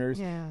foreigners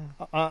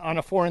on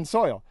a foreign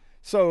soil.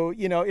 So,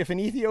 if an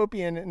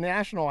Ethiopian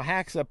national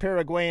hacks a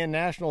Paraguayan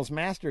national's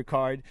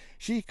MasterCard,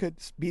 she could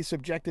be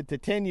subjected to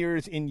 10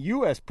 years in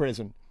U.S.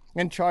 prison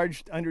and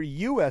charged under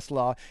U.S.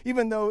 law,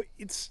 even though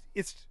it's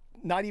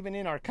not even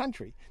in our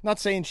country. Not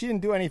saying she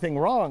didn't do anything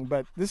wrong,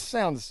 but this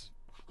sounds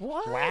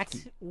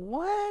wacky.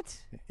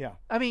 What? Yeah.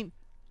 I mean,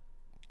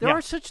 there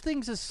are such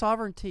things as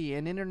sovereignty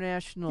and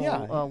international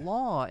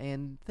law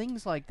and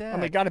things like that.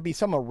 And there got to be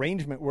some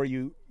arrangement where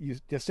you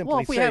just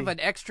simply if we have an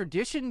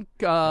extradition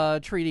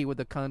treaty with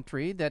a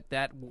country,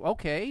 that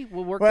okay,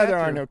 we'll work. Well, there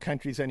are no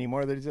countries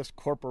anymore. They're just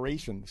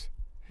corporations.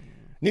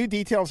 New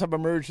details have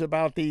emerged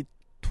about the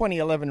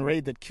 2011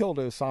 raid that killed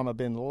Osama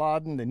bin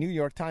Laden. The New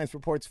York Times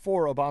reports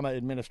 4 Obama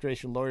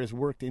administration lawyers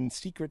worked in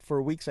secret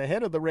for weeks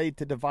ahead of the raid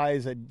to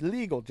devise a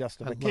legal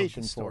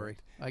justification for it.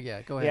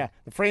 Yeah, go ahead. Yeah,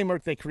 the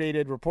framework they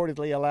created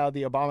reportedly allowed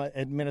the Obama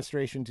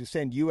administration to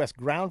send U.S.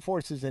 ground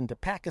forces into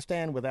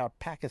Pakistan without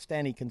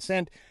Pakistani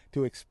consent,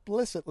 to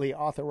explicitly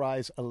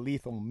authorize a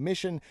lethal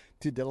mission,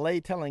 to delay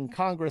telling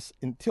Congress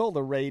until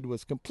the raid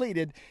was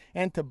completed,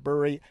 and to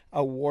bury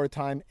a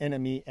wartime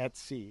enemy at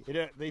sea.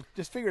 They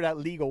just figured out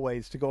legal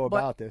ways to go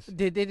about this.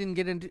 They didn't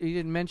get into. You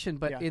didn't mention,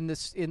 but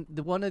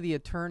one of the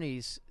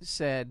attorneys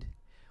said,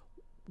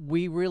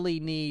 we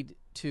really need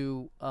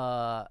to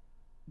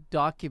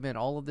document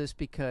all of this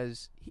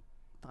because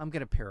I'm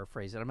going to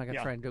paraphrase it. I'm not going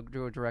to try and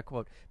do a direct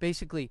quote.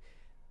 Basically,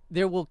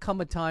 there will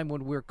come a time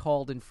when we're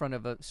called in front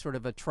of a sort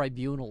of a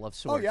tribunal of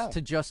sorts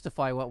to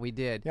justify what we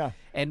did. Yeah.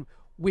 And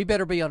we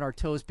better be on our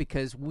toes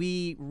because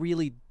we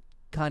really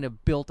kind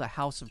of built a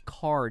house of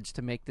cards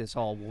to make this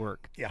all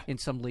work in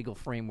some legal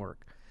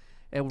framework.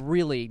 And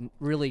really,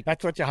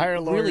 that's what you hire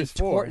lawyers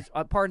for.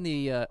 Pardon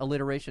the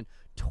alliteration,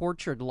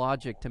 tortured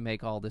logic to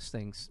make all these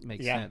things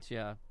make sense.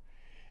 Yeah.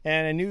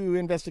 And a new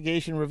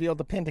investigation revealed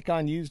the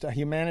Pentagon used a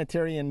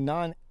humanitarian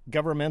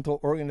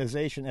non-governmental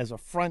organization as a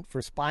front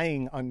for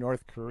spying on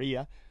North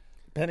Korea.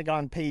 The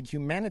Pentagon paid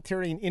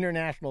Humanitarian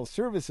International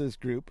Services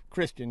Group,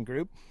 Christian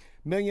group,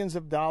 millions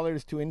of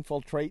dollars to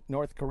infiltrate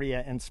North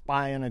Korea and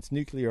spy on its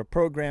nuclear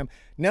program.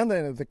 None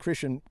of the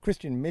Christian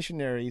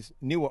missionaries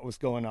knew what was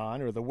going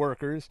on, or the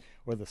workers,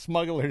 or the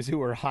smugglers who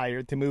were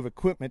hired to move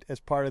equipment as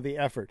part of the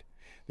effort.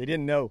 They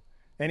didn't know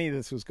any of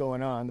this was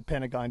going on. The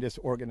Pentagon just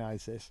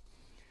organized this.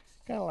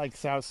 Kind of like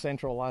South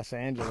Central Los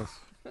Angeles,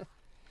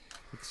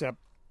 except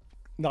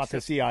the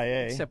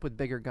CIA. Except with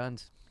bigger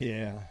guns.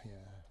 Yeah.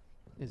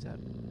 Is that?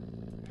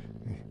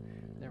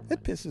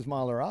 It pisses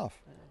Mahler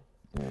off.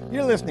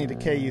 You're listening to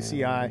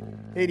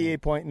KUCI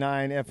 88.9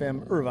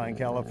 FM, Irvine,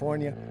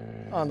 California,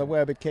 on the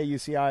web at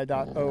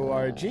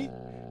kuci.org.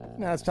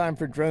 Now it's time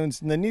for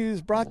Drones in the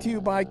News, brought to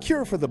you by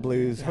Cure for the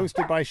Blues,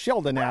 hosted by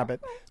Sheldon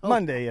Abbott,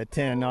 Monday at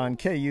 10 on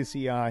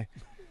KUCI.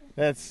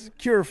 That's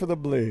Cure for the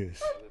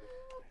Blues.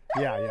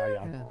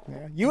 Yeah.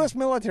 U.S.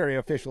 military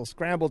officials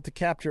scrambled to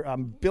capture a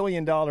 $1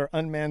 billion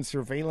unmanned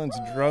surveillance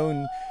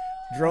drone.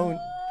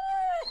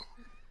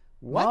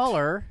 What?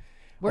 Mahler.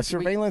 A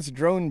surveillance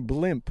drone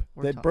blimp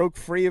that broke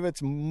free of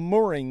its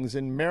moorings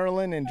in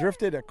Maryland and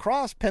drifted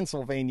across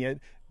Pennsylvania,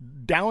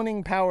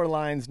 downing power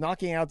lines,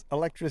 knocking out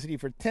electricity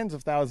for tens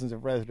of thousands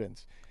of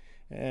residents.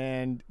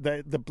 And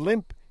the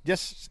blimp,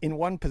 just in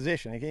one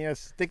position, you can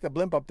just stick the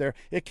blimp up there,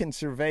 it can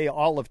survey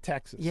all of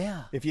Texas.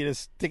 Yeah. If you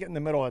just stick it in the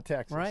middle of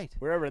Texas. Right.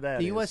 Wherever that is.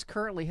 The U.S.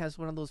 currently has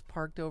one of those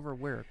parked over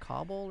where?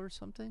 Kabul or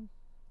something?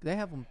 They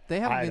have them.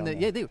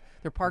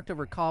 They're parked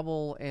over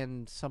Kabul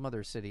and some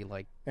other city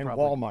and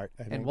Walmart.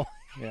 I think. And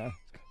yeah.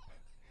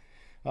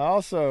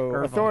 Also,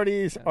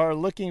 authorities are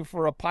looking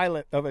for a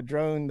pilot of a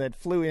drone that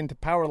flew into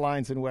power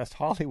lines in West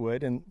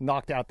Hollywood and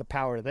knocked out the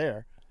power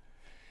there.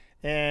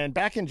 And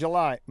back in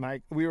July,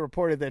 Mike, we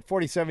reported that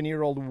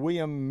 47-year-old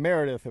William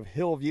Meredith of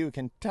Hillview,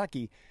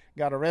 Kentucky,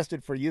 got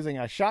arrested for using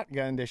a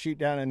shotgun to shoot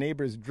down a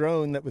neighbor's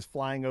drone that was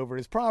flying over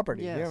his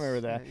property. Yes, you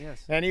remember that?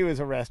 Yes. And he was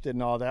arrested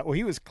and all that. Well,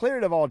 he was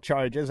cleared of all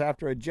charges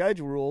after a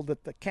judge ruled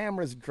that the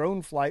camera's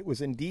drone flight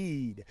was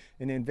indeed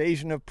an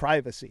invasion of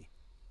privacy.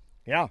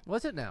 Yeah.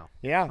 Was it now?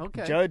 Yeah.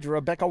 Okay. Judge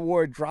Rebecca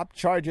Ward dropped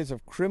charges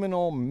of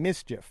criminal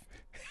mischief.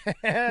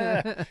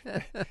 If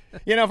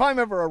I'm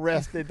ever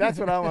arrested, that's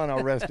what I'm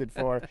arrested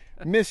for.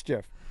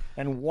 Mischief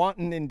and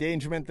wanton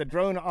endangerment. The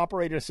drone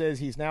operator says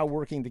he's now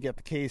working to get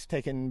the case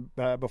taken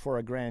before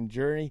a grand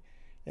jury,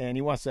 and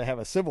he wants to have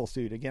a civil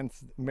suit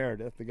against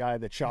Meredith, the guy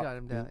that shot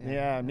him down.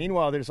 Yeah.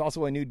 Meanwhile, there's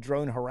also a new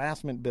drone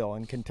harassment bill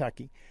in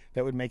Kentucky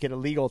that would make it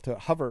illegal to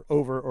hover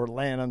over or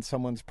land on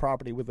someone's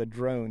property with a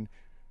drone.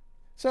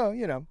 So,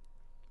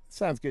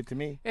 sounds good to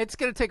me. It's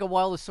going to take a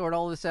while to sort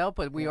all this out,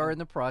 but we are in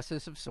the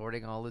process of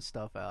sorting all this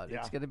stuff out.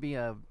 Yeah. It's going to be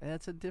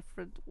it's a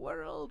different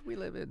world we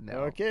live in now.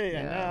 Okay,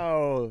 and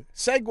now,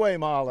 Segway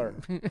Mahler.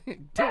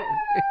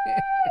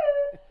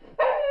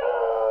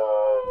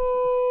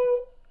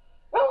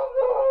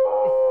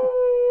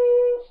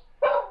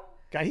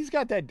 God, he's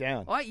got that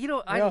down. I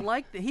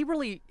like that.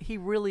 He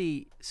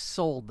really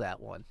sold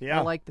that one. Yeah.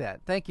 I like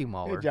that. Thank you,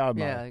 Mahler. Good job,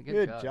 Mahler. Yeah,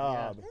 good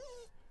job.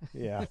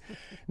 Yeah.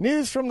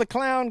 News from the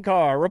clown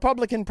car.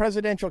 Republican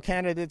presidential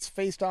candidates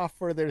faced off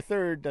for their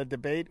third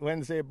debate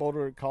Wednesday at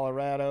Boulder,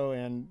 Colorado,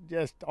 and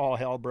just all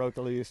hell broke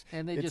loose.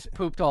 And they just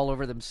pooped all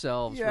over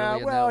themselves. Yeah,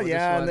 really,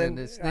 and then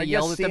they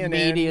yelled at CNN, the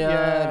media.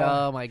 Yeah. And,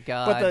 oh my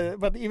God!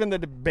 But even the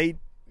debate.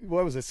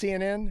 What was it?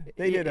 CNN?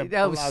 They did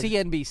that was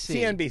CNBC.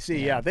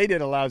 CNBC. Yeah, they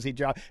did a lousy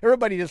job.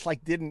 Everybody just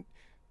didn't.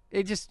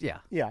 It just Yeah,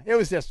 it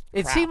was just.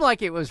 It crap. seemed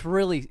like it was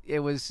really.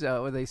 It was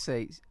what they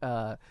say.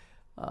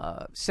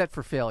 Set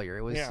for failure.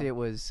 It was. Yeah. It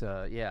was.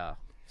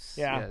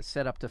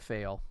 Set up to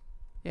fail.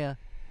 Yeah.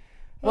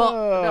 Well,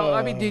 no.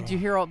 I mean, did you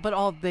hear all? But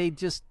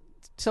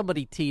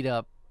somebody teed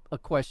up a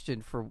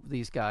question for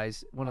these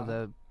guys. One of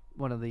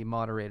the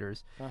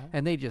moderators,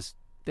 and they just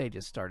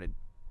started,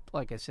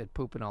 like I said,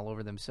 pooping all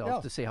over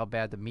themselves to say how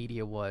bad the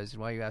media was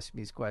and why you asking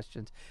these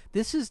questions.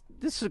 This is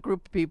a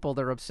group of people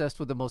that are obsessed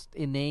with the most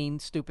inane,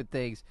 stupid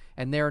things,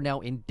 and they're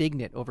now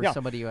indignant over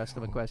somebody who asked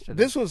them a question.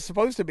 This was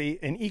supposed to be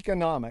an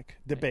economic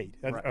debate,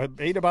 a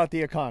debate about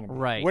the economy.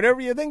 Right.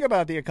 Whatever you think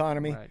about the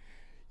economy,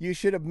 you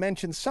should have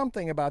mentioned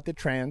something about the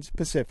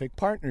Trans-Pacific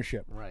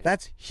Partnership. Right.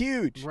 That's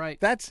huge. Right.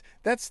 That's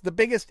the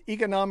biggest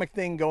economic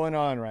thing going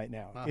on right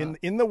now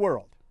in the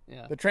world.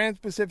 Yeah. The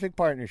Trans-Pacific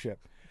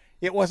Partnership.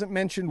 It wasn't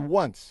mentioned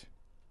once.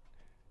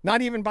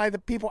 Not even by the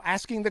people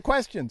asking the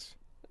questions.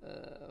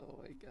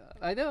 Oh, my God.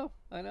 I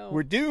know.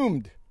 We're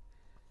doomed.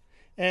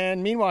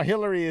 And meanwhile,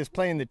 Hillary is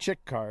playing the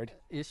chick card.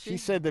 Is she? She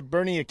said that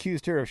Bernie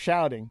accused her of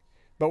shouting.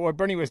 But what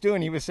Bernie was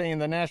doing, he was saying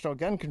the national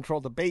gun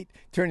control debate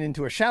turned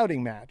into a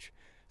shouting match.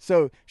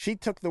 So she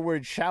took the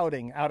word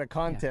shouting out of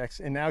context,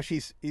 and now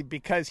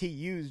because he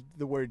used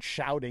the word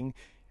shouting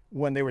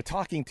when they were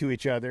talking to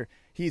each other,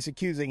 he's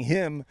accusing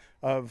him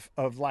of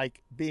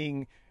like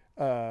being,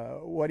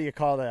 what do you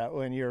call that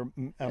when you're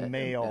a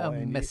male? A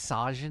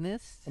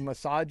misogynist? A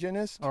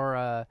misogynist?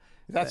 Or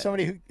is that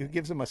somebody who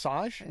gives a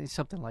massage?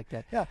 Something like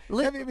that. Yeah.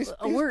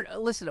 A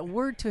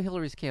word to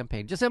Hillary's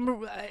campaign. Just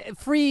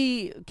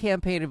free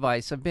campaign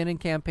advice. I've been in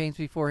campaigns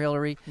before,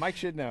 Hillary. Mike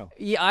should know.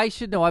 Yeah, I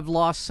should know. I've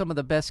lost some of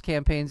the best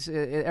campaigns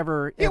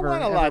ever. You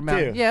won a lot,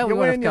 too. Yeah, we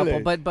won a couple.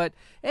 Lose. But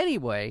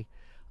anyway,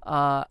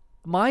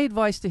 my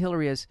advice to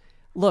Hillary is,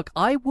 look,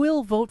 I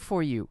will vote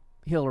for you,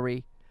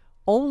 Hillary,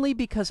 only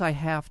because I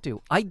have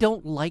to. I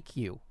don't like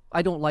you.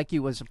 I don't like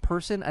you as a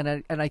person,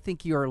 and I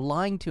think you're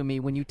lying to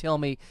me when you tell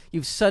me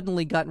you've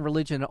suddenly gotten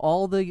religion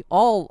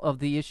all of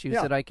the issues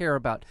that I care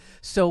about.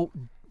 So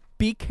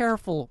be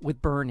careful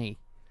with Bernie,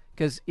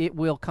 because it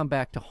will come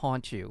back to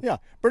haunt you. Yeah,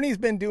 Bernie's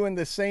been doing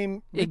the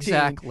same routine.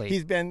 Exactly.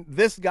 He's been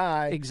this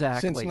guy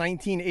since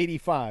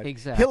 1985.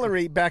 Exactly.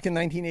 Hillary back in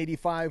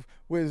 1985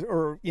 was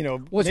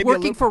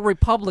working for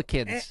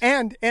Republicans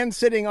and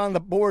sitting on the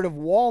board of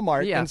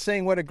Walmart and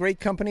saying what a great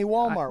company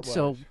Walmart was.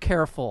 So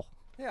careful.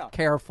 Yeah.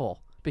 Careful.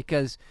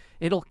 Because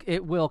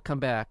it will come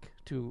back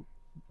to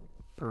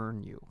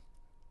burn you.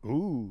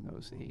 Ooh. That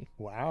was he.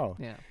 Wow.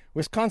 Yeah.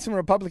 Wisconsin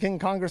Republican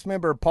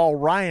Congressmember Paul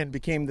Ryan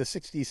became the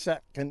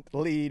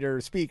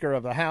 62nd Speaker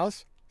of the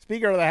House.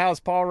 Speaker of the House,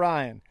 Paul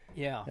Ryan.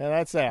 Yeah. Yeah,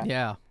 that's that.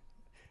 Yeah.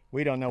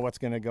 We don't know what's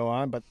going to go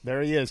on, but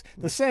there he is.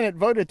 The Senate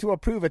voted to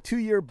approve a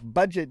 2-year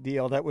budget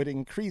deal that would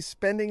increase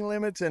spending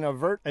limits and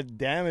avert a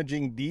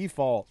damaging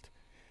default.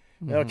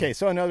 Mm-hmm. Okay,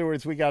 so in other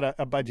words, we got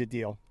a budget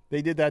deal.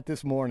 They did that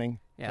this morning,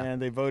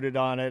 and they voted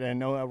on it.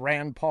 And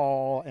Rand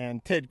Paul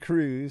and Ted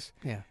Cruz,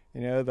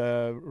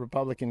 the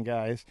Republican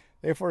guys,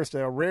 they forced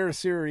a rare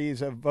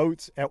series of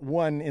votes at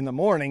 1 in the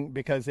morning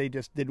because they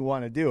just didn't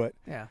want to do it.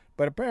 Yeah.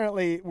 But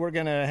apparently we're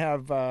going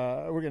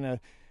to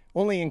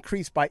only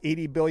increase by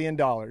 $80 billion,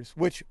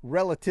 which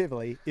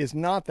relatively is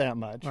not that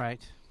much. Right.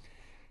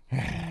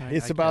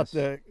 It's about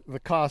the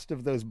cost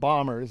of those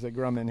bombers that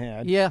Grumman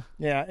had. Yeah.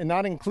 Yeah, and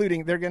not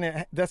including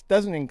that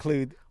doesn't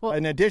include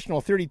an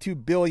additional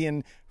 $32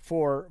 billion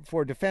for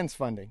defense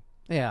funding.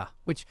 Yeah,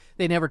 which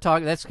they never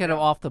talk. That's kind of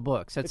off the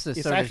books. That's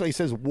it actually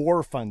says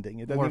war funding.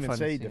 It doesn't even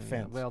say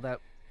defense. Well,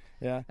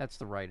 that's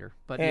the writer.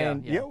 But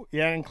it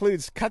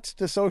includes cuts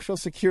to Social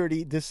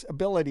Security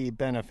disability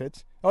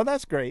benefits. Oh,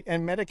 that's great.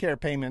 And Medicare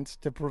payments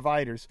to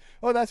providers.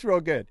 Oh, that's real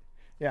good.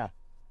 Yeah.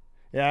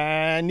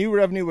 Yeah, new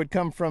revenue would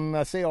come from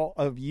a sale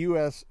of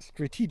U.S.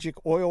 strategic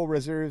oil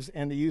reserves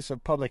and the use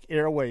of public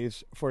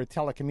airwaves for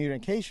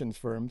telecommunications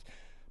firms.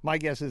 My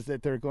guess is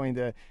that they're going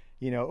to,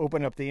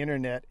 open up the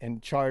internet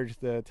and charge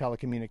the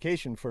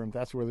telecommunication firms.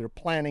 That's where they're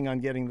planning on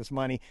getting this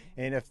money.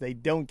 And if they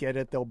don't get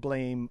it, they'll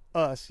blame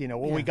us.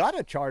 We got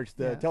to charge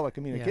the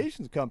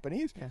telecommunications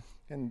companies,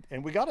 and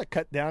we got to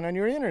cut down on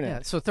your internet.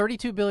 Yeah. So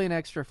 $32 billion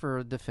extra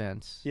for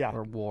defense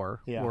or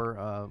war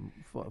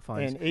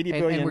funds, and $80 billion,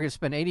 and we're going to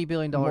spend $80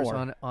 billion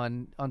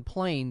on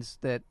planes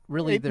that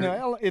really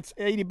it's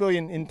 $80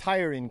 billion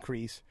entire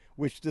increase,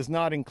 which does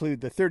not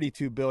include the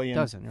 $32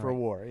 billion for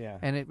war. Yeah,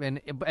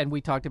 and we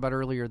talked about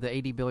earlier the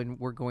 $80 billion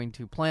we're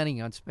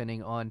planning on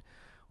spending on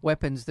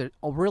weapons that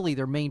really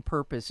their main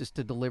purpose is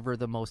to deliver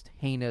the most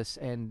heinous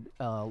and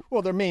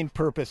their main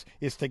purpose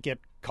is to get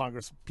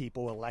Congress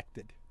people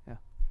elected. Yeah,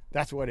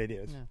 that's what it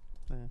is.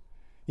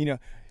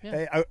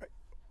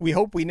 We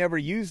hope we never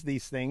use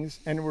these things,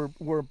 and we're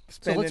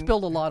spending. So let's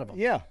build a lot of them.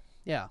 Yeah,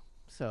 yeah.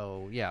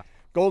 So yeah.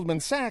 Goldman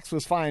Sachs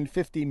was fined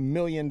 $50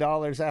 million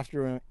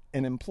after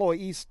an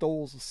employee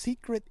stole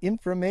secret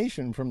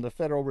information from the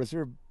Federal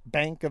Reserve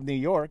Bank of New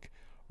York.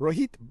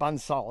 Rohit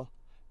Bansal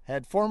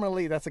had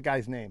formerly, that's a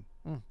guy's name.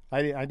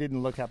 I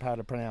didn't look up how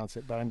to pronounce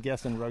it, but I'm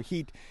guessing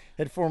Rohit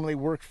had formerly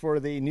worked for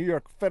the New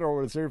York Federal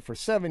Reserve for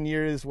 7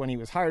 years. When he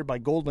was hired by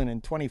Goldman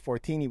in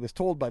 2014, he was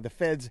told by the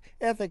Fed's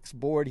ethics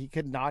board he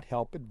could not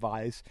help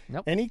advise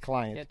any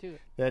client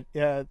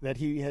that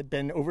he had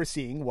been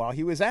overseeing while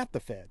he was at the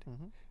Fed.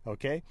 Mm-hmm.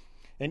 Okay?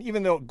 And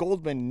even though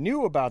Goldman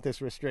knew about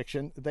this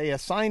restriction, they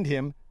assigned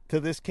him to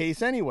this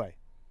case anyway,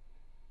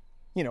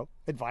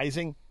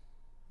 advising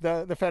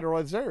the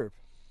Federal Reserve.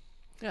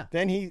 Yeah.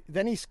 Then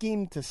he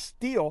schemed to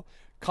steal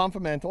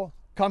confidential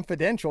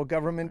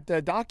government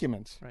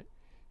documents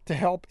to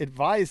help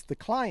advise the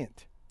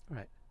client.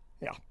 Right.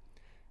 Yeah.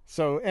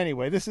 So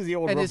anyway, this is the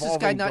old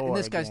revolving door. And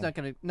this guy's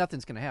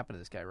nothing's going to happen to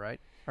this guy, right?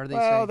 Or are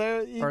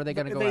they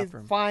going to go after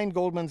him? They fined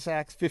Goldman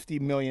Sachs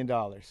 $50 million.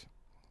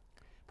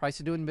 Price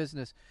of doing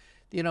business.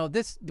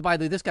 By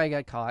the way, this guy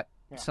got caught.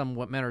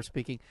 Somewhat manner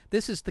speaking,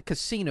 this is the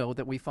casino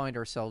that we find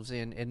ourselves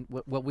in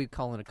what we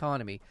call an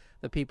economy.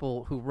 The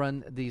people who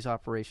run these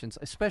operations,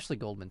 especially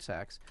Goldman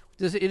Sachs,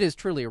 it is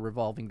truly a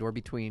revolving door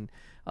between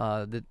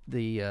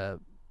the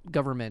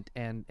government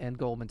and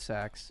Goldman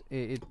Sachs.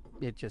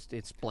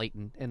 It's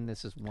blatant, and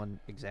this is one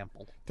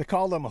example. To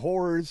call them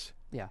whores,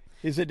 yeah,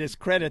 is a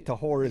discredit to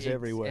whores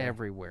everywhere.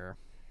 Everywhere.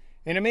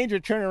 In a major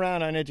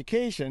turnaround on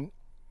education,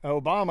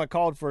 Obama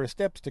called for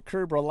steps to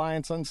curb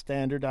reliance on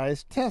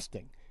standardized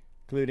testing,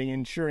 including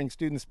ensuring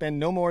students spend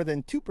no more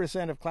than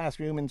 2% of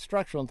classroom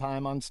instructional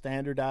time on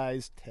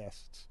standardized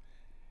tests.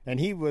 And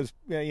he was,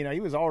 he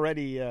was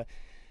already,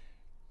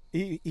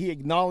 he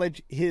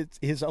acknowledged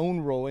his own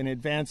role in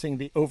advancing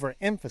the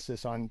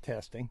overemphasis on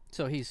testing.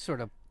 So he's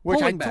sort of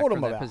which I back told from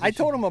him that about. position. I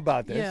told him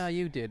about this. Yeah,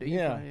 you did.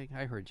 Yeah.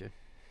 I heard you.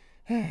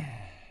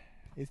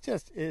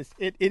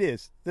 It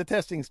is. The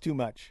testing's too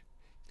much.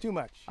 Too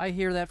much. I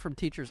hear that from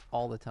teachers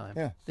all the time.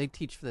 Yeah. They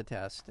teach for the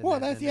test. Well,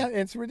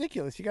 it's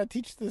ridiculous. You got to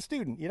teach the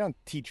student. You don't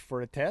teach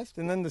for a test.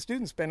 And then the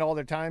students spend all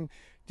their time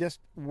just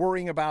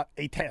worrying about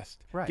a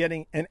test, right.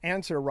 Getting an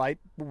answer right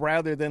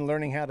rather than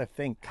learning how to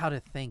think. How to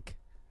think.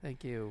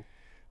 Thank you.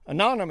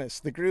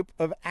 Anonymous, the group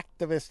of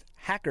activist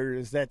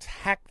hackers that's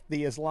hacked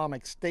the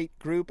Islamic State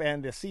group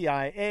and the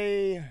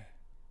CIA,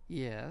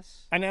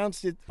 yes,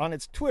 announced it on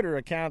its Twitter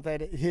account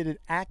that it had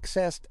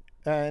accessed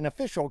an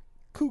official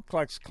Ku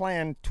Klux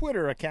Klan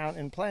Twitter account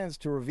and plans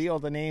to reveal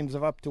the names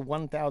of up to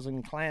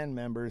 1,000 Klan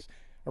members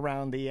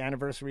around the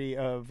anniversary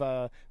of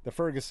the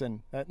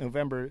Ferguson, that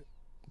November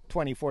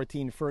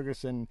 2014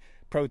 Ferguson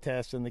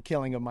protests and the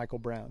killing of Michael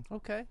Brown.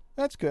 Okay.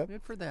 That's good.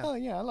 Good for them. Oh,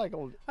 yeah, I like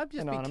old I'd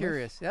just Anonymous. be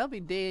curious. I'll be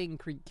dang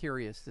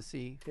curious to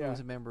see who's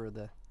a member of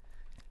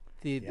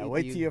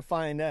wait till you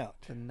find out.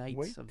 The Knights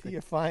wait of till you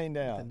find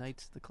out. The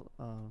Knights of the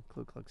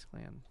Ku Klux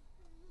Klan.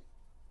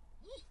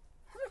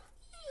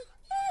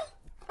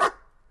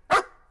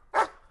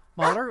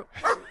 Mahler?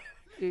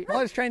 I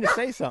was trying to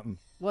say something.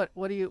 What?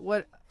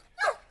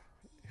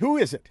 Who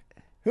is it?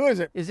 Who is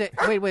it? Is it?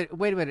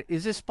 Wait a minute.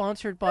 Is this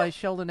sponsored by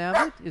Sheldon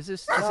Abbott? Is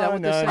that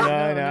what this is?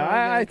 No.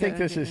 I think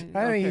this is.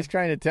 I think he's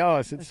trying to tell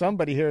us it's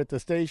somebody here at the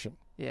station.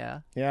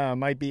 Yeah. Yeah,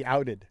 might be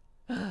outed.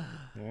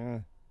 Yeah.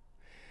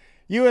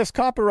 U.S.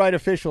 copyright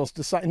officials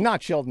decide.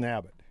 Not Sheldon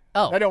Abbott.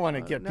 Oh, I don't want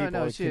to get people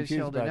confused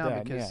Sheldon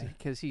about that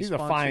because he's a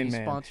fine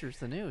man. Sponsors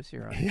the news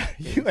here.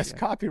 U.S.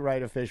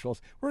 copyright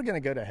officials. We're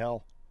going to go to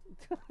hell.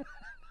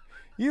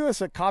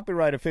 U.S.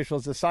 copyright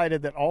officials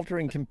decided that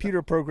altering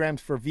computer programs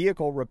for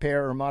vehicle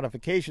repair or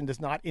modification does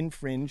not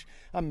infringe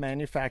a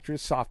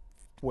manufacturer's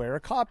software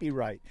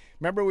copyright.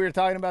 Remember we were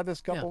talking about this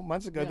a couple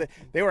months ago? That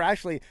they were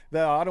actually,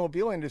 the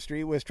automobile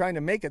industry was trying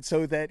to make it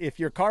so that if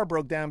your car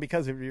broke down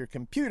because of your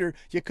computer,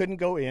 you couldn't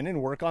go in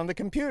and work on the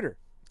computer.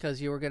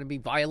 Because you were going to be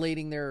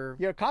violating their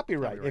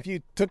copyright. If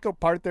you took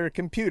apart their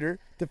computer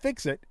to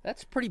fix it.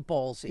 That's pretty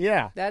ballsy.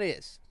 Yeah. That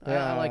is.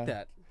 I like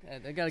that.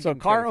 So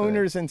car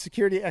owners and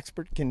security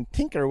experts can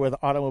tinker with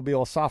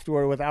automobile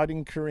software without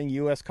incurring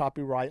U.S.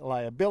 copyright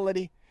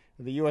liability.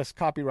 The U.S.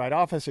 Copyright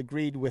Office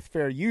agreed with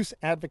fair use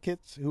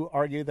advocates who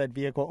argue that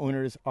vehicle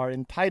owners are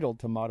entitled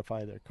to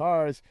modify their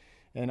cars,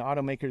 and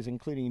automakers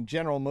including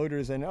General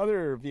Motors and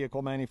other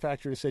vehicle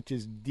manufacturers such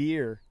as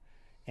Deere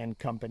and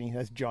Company,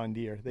 that's John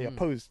Deere, they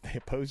opposed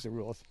the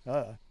rules.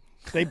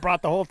 They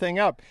brought the whole thing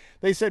up.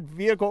 They said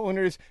vehicle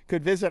owners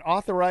could visit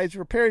authorized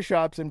repair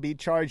shops and be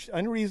charged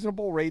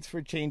unreasonable rates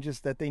for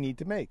changes that they need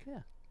to make. Yeah.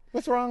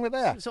 What's wrong with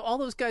that? So all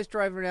those guys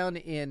driving around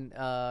in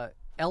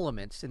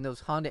Elements, in those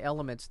Honda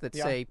Elements that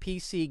say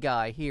PC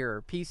guy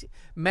here, PC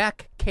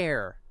Mac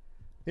Care.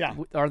 Yeah.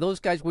 Are those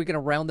guys, we're going to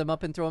round them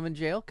up and throw them in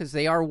jail? Because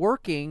they are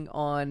working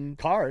on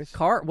cars.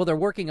 Well, they're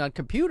working on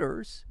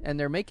computers, and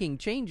they're making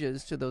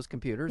changes to those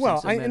computers.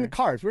 Well, in the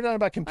cars. We're talking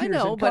about computers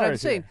I know, and but cars I'm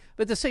saying, here.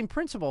 but the same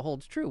principle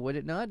holds true, would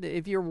it not?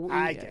 If you're,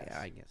 I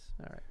guess.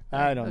 All right.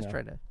 I don't know. Let's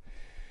try to.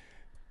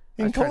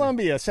 In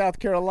Columbia, South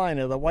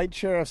Carolina, the white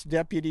sheriff's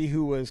deputy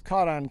who was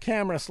caught on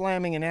camera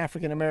slamming an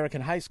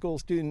African-American high school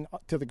student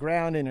to the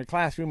ground in her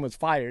classroom was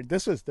fired.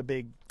 This was the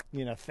big,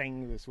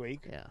 thing this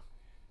week. Yeah.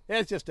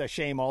 It's just a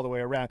shame all the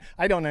way around.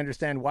 I don't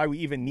understand why we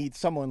even need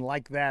someone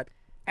like that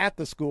at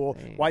the school,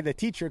 why the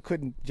teacher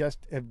couldn't just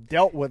have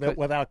dealt with it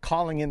without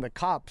calling in the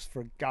cops,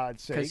 for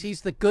God's sake. Because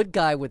he's the good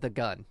guy with a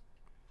gun.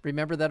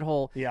 Remember that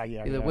whole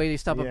the way you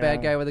stop a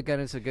bad guy with a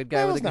gun is a good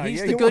guy with a gun.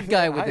 He's the good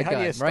guy with a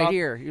gun right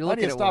here. You're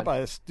looking at stop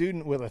a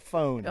student with a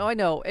phone? Oh, I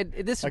know. And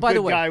this, by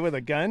the way, guy with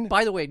a gun.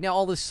 By the way, now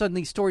all of a sudden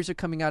these stories are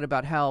coming out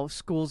about how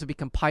schools have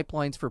become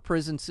pipelines for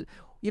prisons.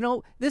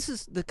 This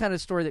is the kind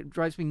of story that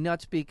drives me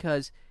nuts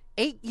because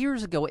 8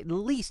 years ago, at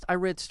least, I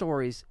read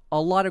stories, a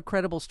lot of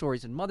credible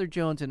stories in Mother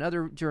Jones and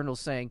other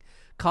journals saying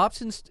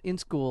cops in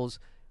schools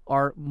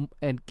are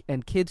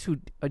and kids who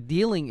are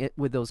dealing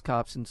with those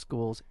cops in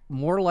schools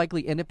more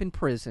likely end up in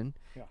prison,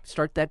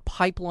 start that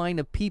pipeline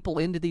of people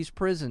into these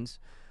prisons.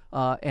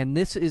 And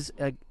this is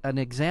an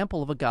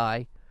example of a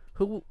guy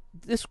who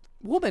this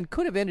woman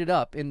could have ended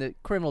up in the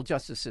criminal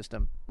justice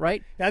system,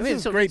 right?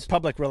 That's great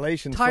public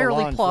relations.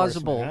 Entirely for law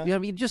plausible. Huh?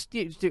 You just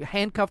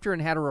handcuffed her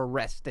and had her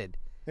arrested.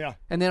 Yeah.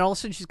 And then all of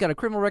a sudden she's got a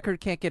criminal record,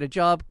 can't get a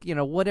job,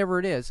 whatever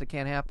it is, it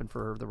can't happen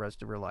for her the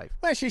rest of her life.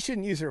 Well, she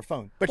shouldn't use her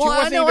phone. But well,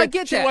 she wasn't I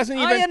get that.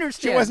 I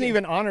understand. She wasn't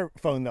even on her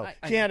phone, though.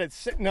 She had it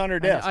sitting on her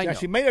desk. I know.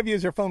 She may have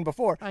used her phone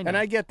before, and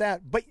I get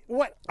that. But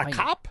what, a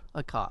cop?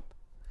 A cop.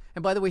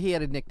 And by the way, he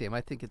had a nickname.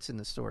 I think it's in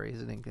the story.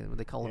 His nickname,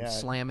 they call him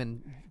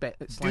Slammin'.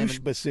 Douche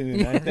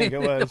bassoon, I think it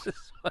was.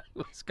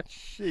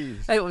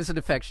 Jeez. It was an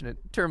affectionate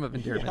term of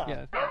endearment.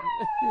 Yeah.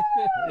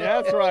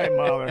 That's right,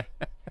 Mahler.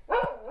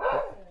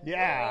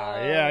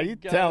 Yeah, you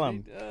tell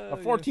him. A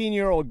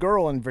 14-year-old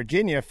girl in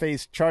Virginia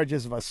faced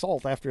charges of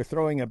assault after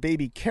throwing a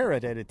baby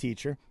carrot at a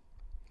teacher.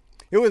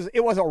 It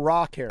was a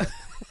raw carrot.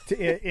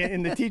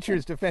 In the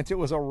teacher's defense, it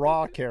was a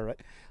raw carrot.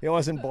 It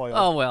wasn't boiled.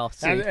 Oh well,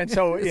 see. And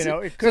so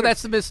so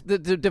that's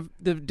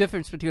the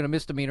difference between a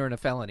misdemeanor and a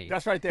felony.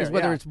 That's right there. Is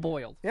whether it's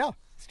boiled. Yeah,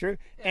 it's true.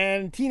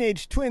 And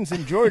teenage twins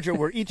in Georgia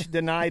were each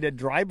denied a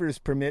driver's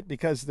permit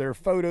because their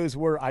photos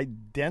were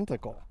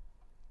identical.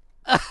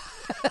 That's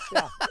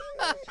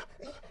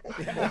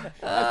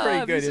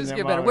pretty good. Isn't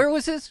it, better. Where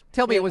was this?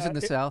 Tell me it was in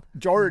the South.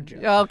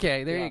 Georgia.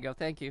 Okay, there you go.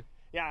 Thank you.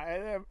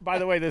 Yeah, by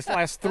the way, this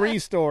last three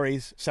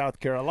stories, South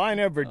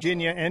Carolina,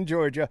 Virginia, and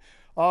Georgia,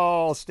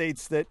 all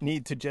states that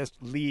need to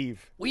just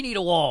leave. We need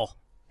a wall.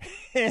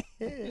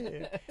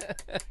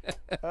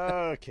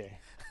 Okay.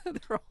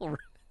 They're all...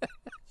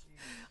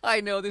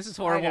 I know, this is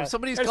horrible.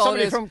 Somebody's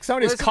calling us.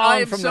 Somebody's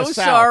calling from the South. I'm so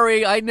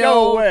sorry. I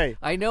know. No way.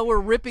 I know we're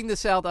ripping the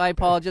South. I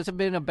apologize. I've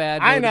been in a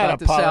bad mood about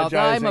the South.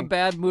 I'm in a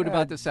bad mood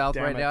about the South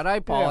right now, and I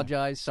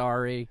apologize. Yeah.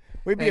 Sorry.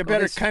 We'd be a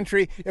better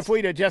country if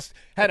we'd have just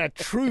had a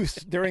truce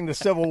during the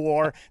Civil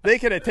War. They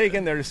could have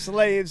taken their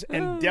slaves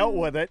and dealt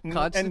with it.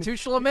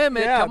 Constitutional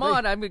amendment. Yeah, come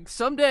on. I mean,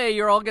 someday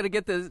you're all going to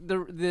get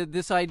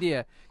this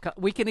idea.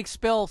 We can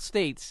expel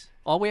states.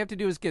 All we have to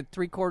do is get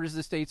 3/4 of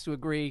the states to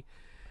agree.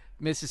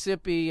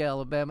 Mississippi,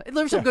 Alabama.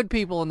 There's some good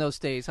people in those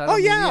states.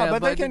 But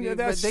they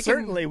can.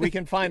 Certainly, we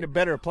can find a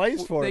better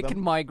place for them. They can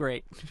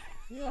migrate.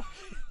 Yeah.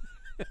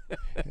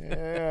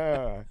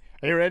 Are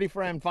you ready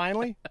for and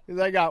finally?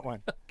 Because I got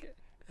one. Okay.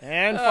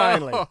 And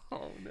finally.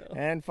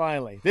 And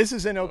finally. This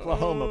is in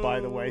Oklahoma, by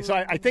the way. So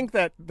I think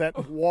that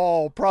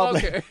wall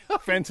probably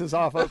fences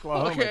off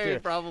Oklahoma,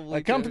 too. Probably.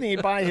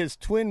 Accompanied by his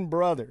twin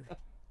brother.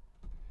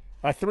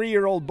 A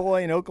 3-year-old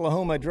boy in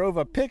Oklahoma drove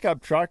a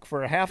pickup truck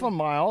for half a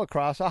mile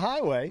across a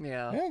highway.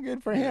 Yeah,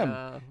 good for him.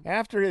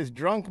 After his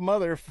drunk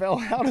mother fell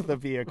out of the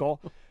vehicle,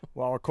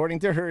 while according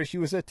to her, she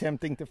was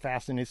attempting to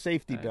fasten his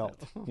safety belt.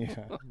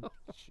 Yeah.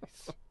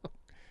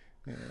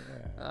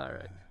 All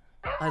right.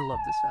 I love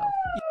the South.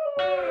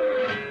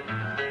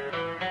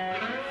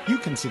 You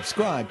can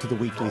subscribe to the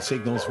Weekly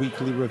Signals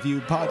Weekly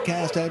Review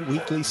podcast at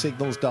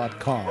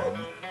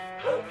weeklysignals.com.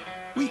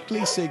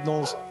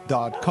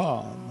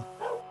 weeklysignals.com.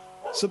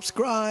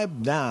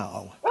 Subscribe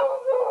now.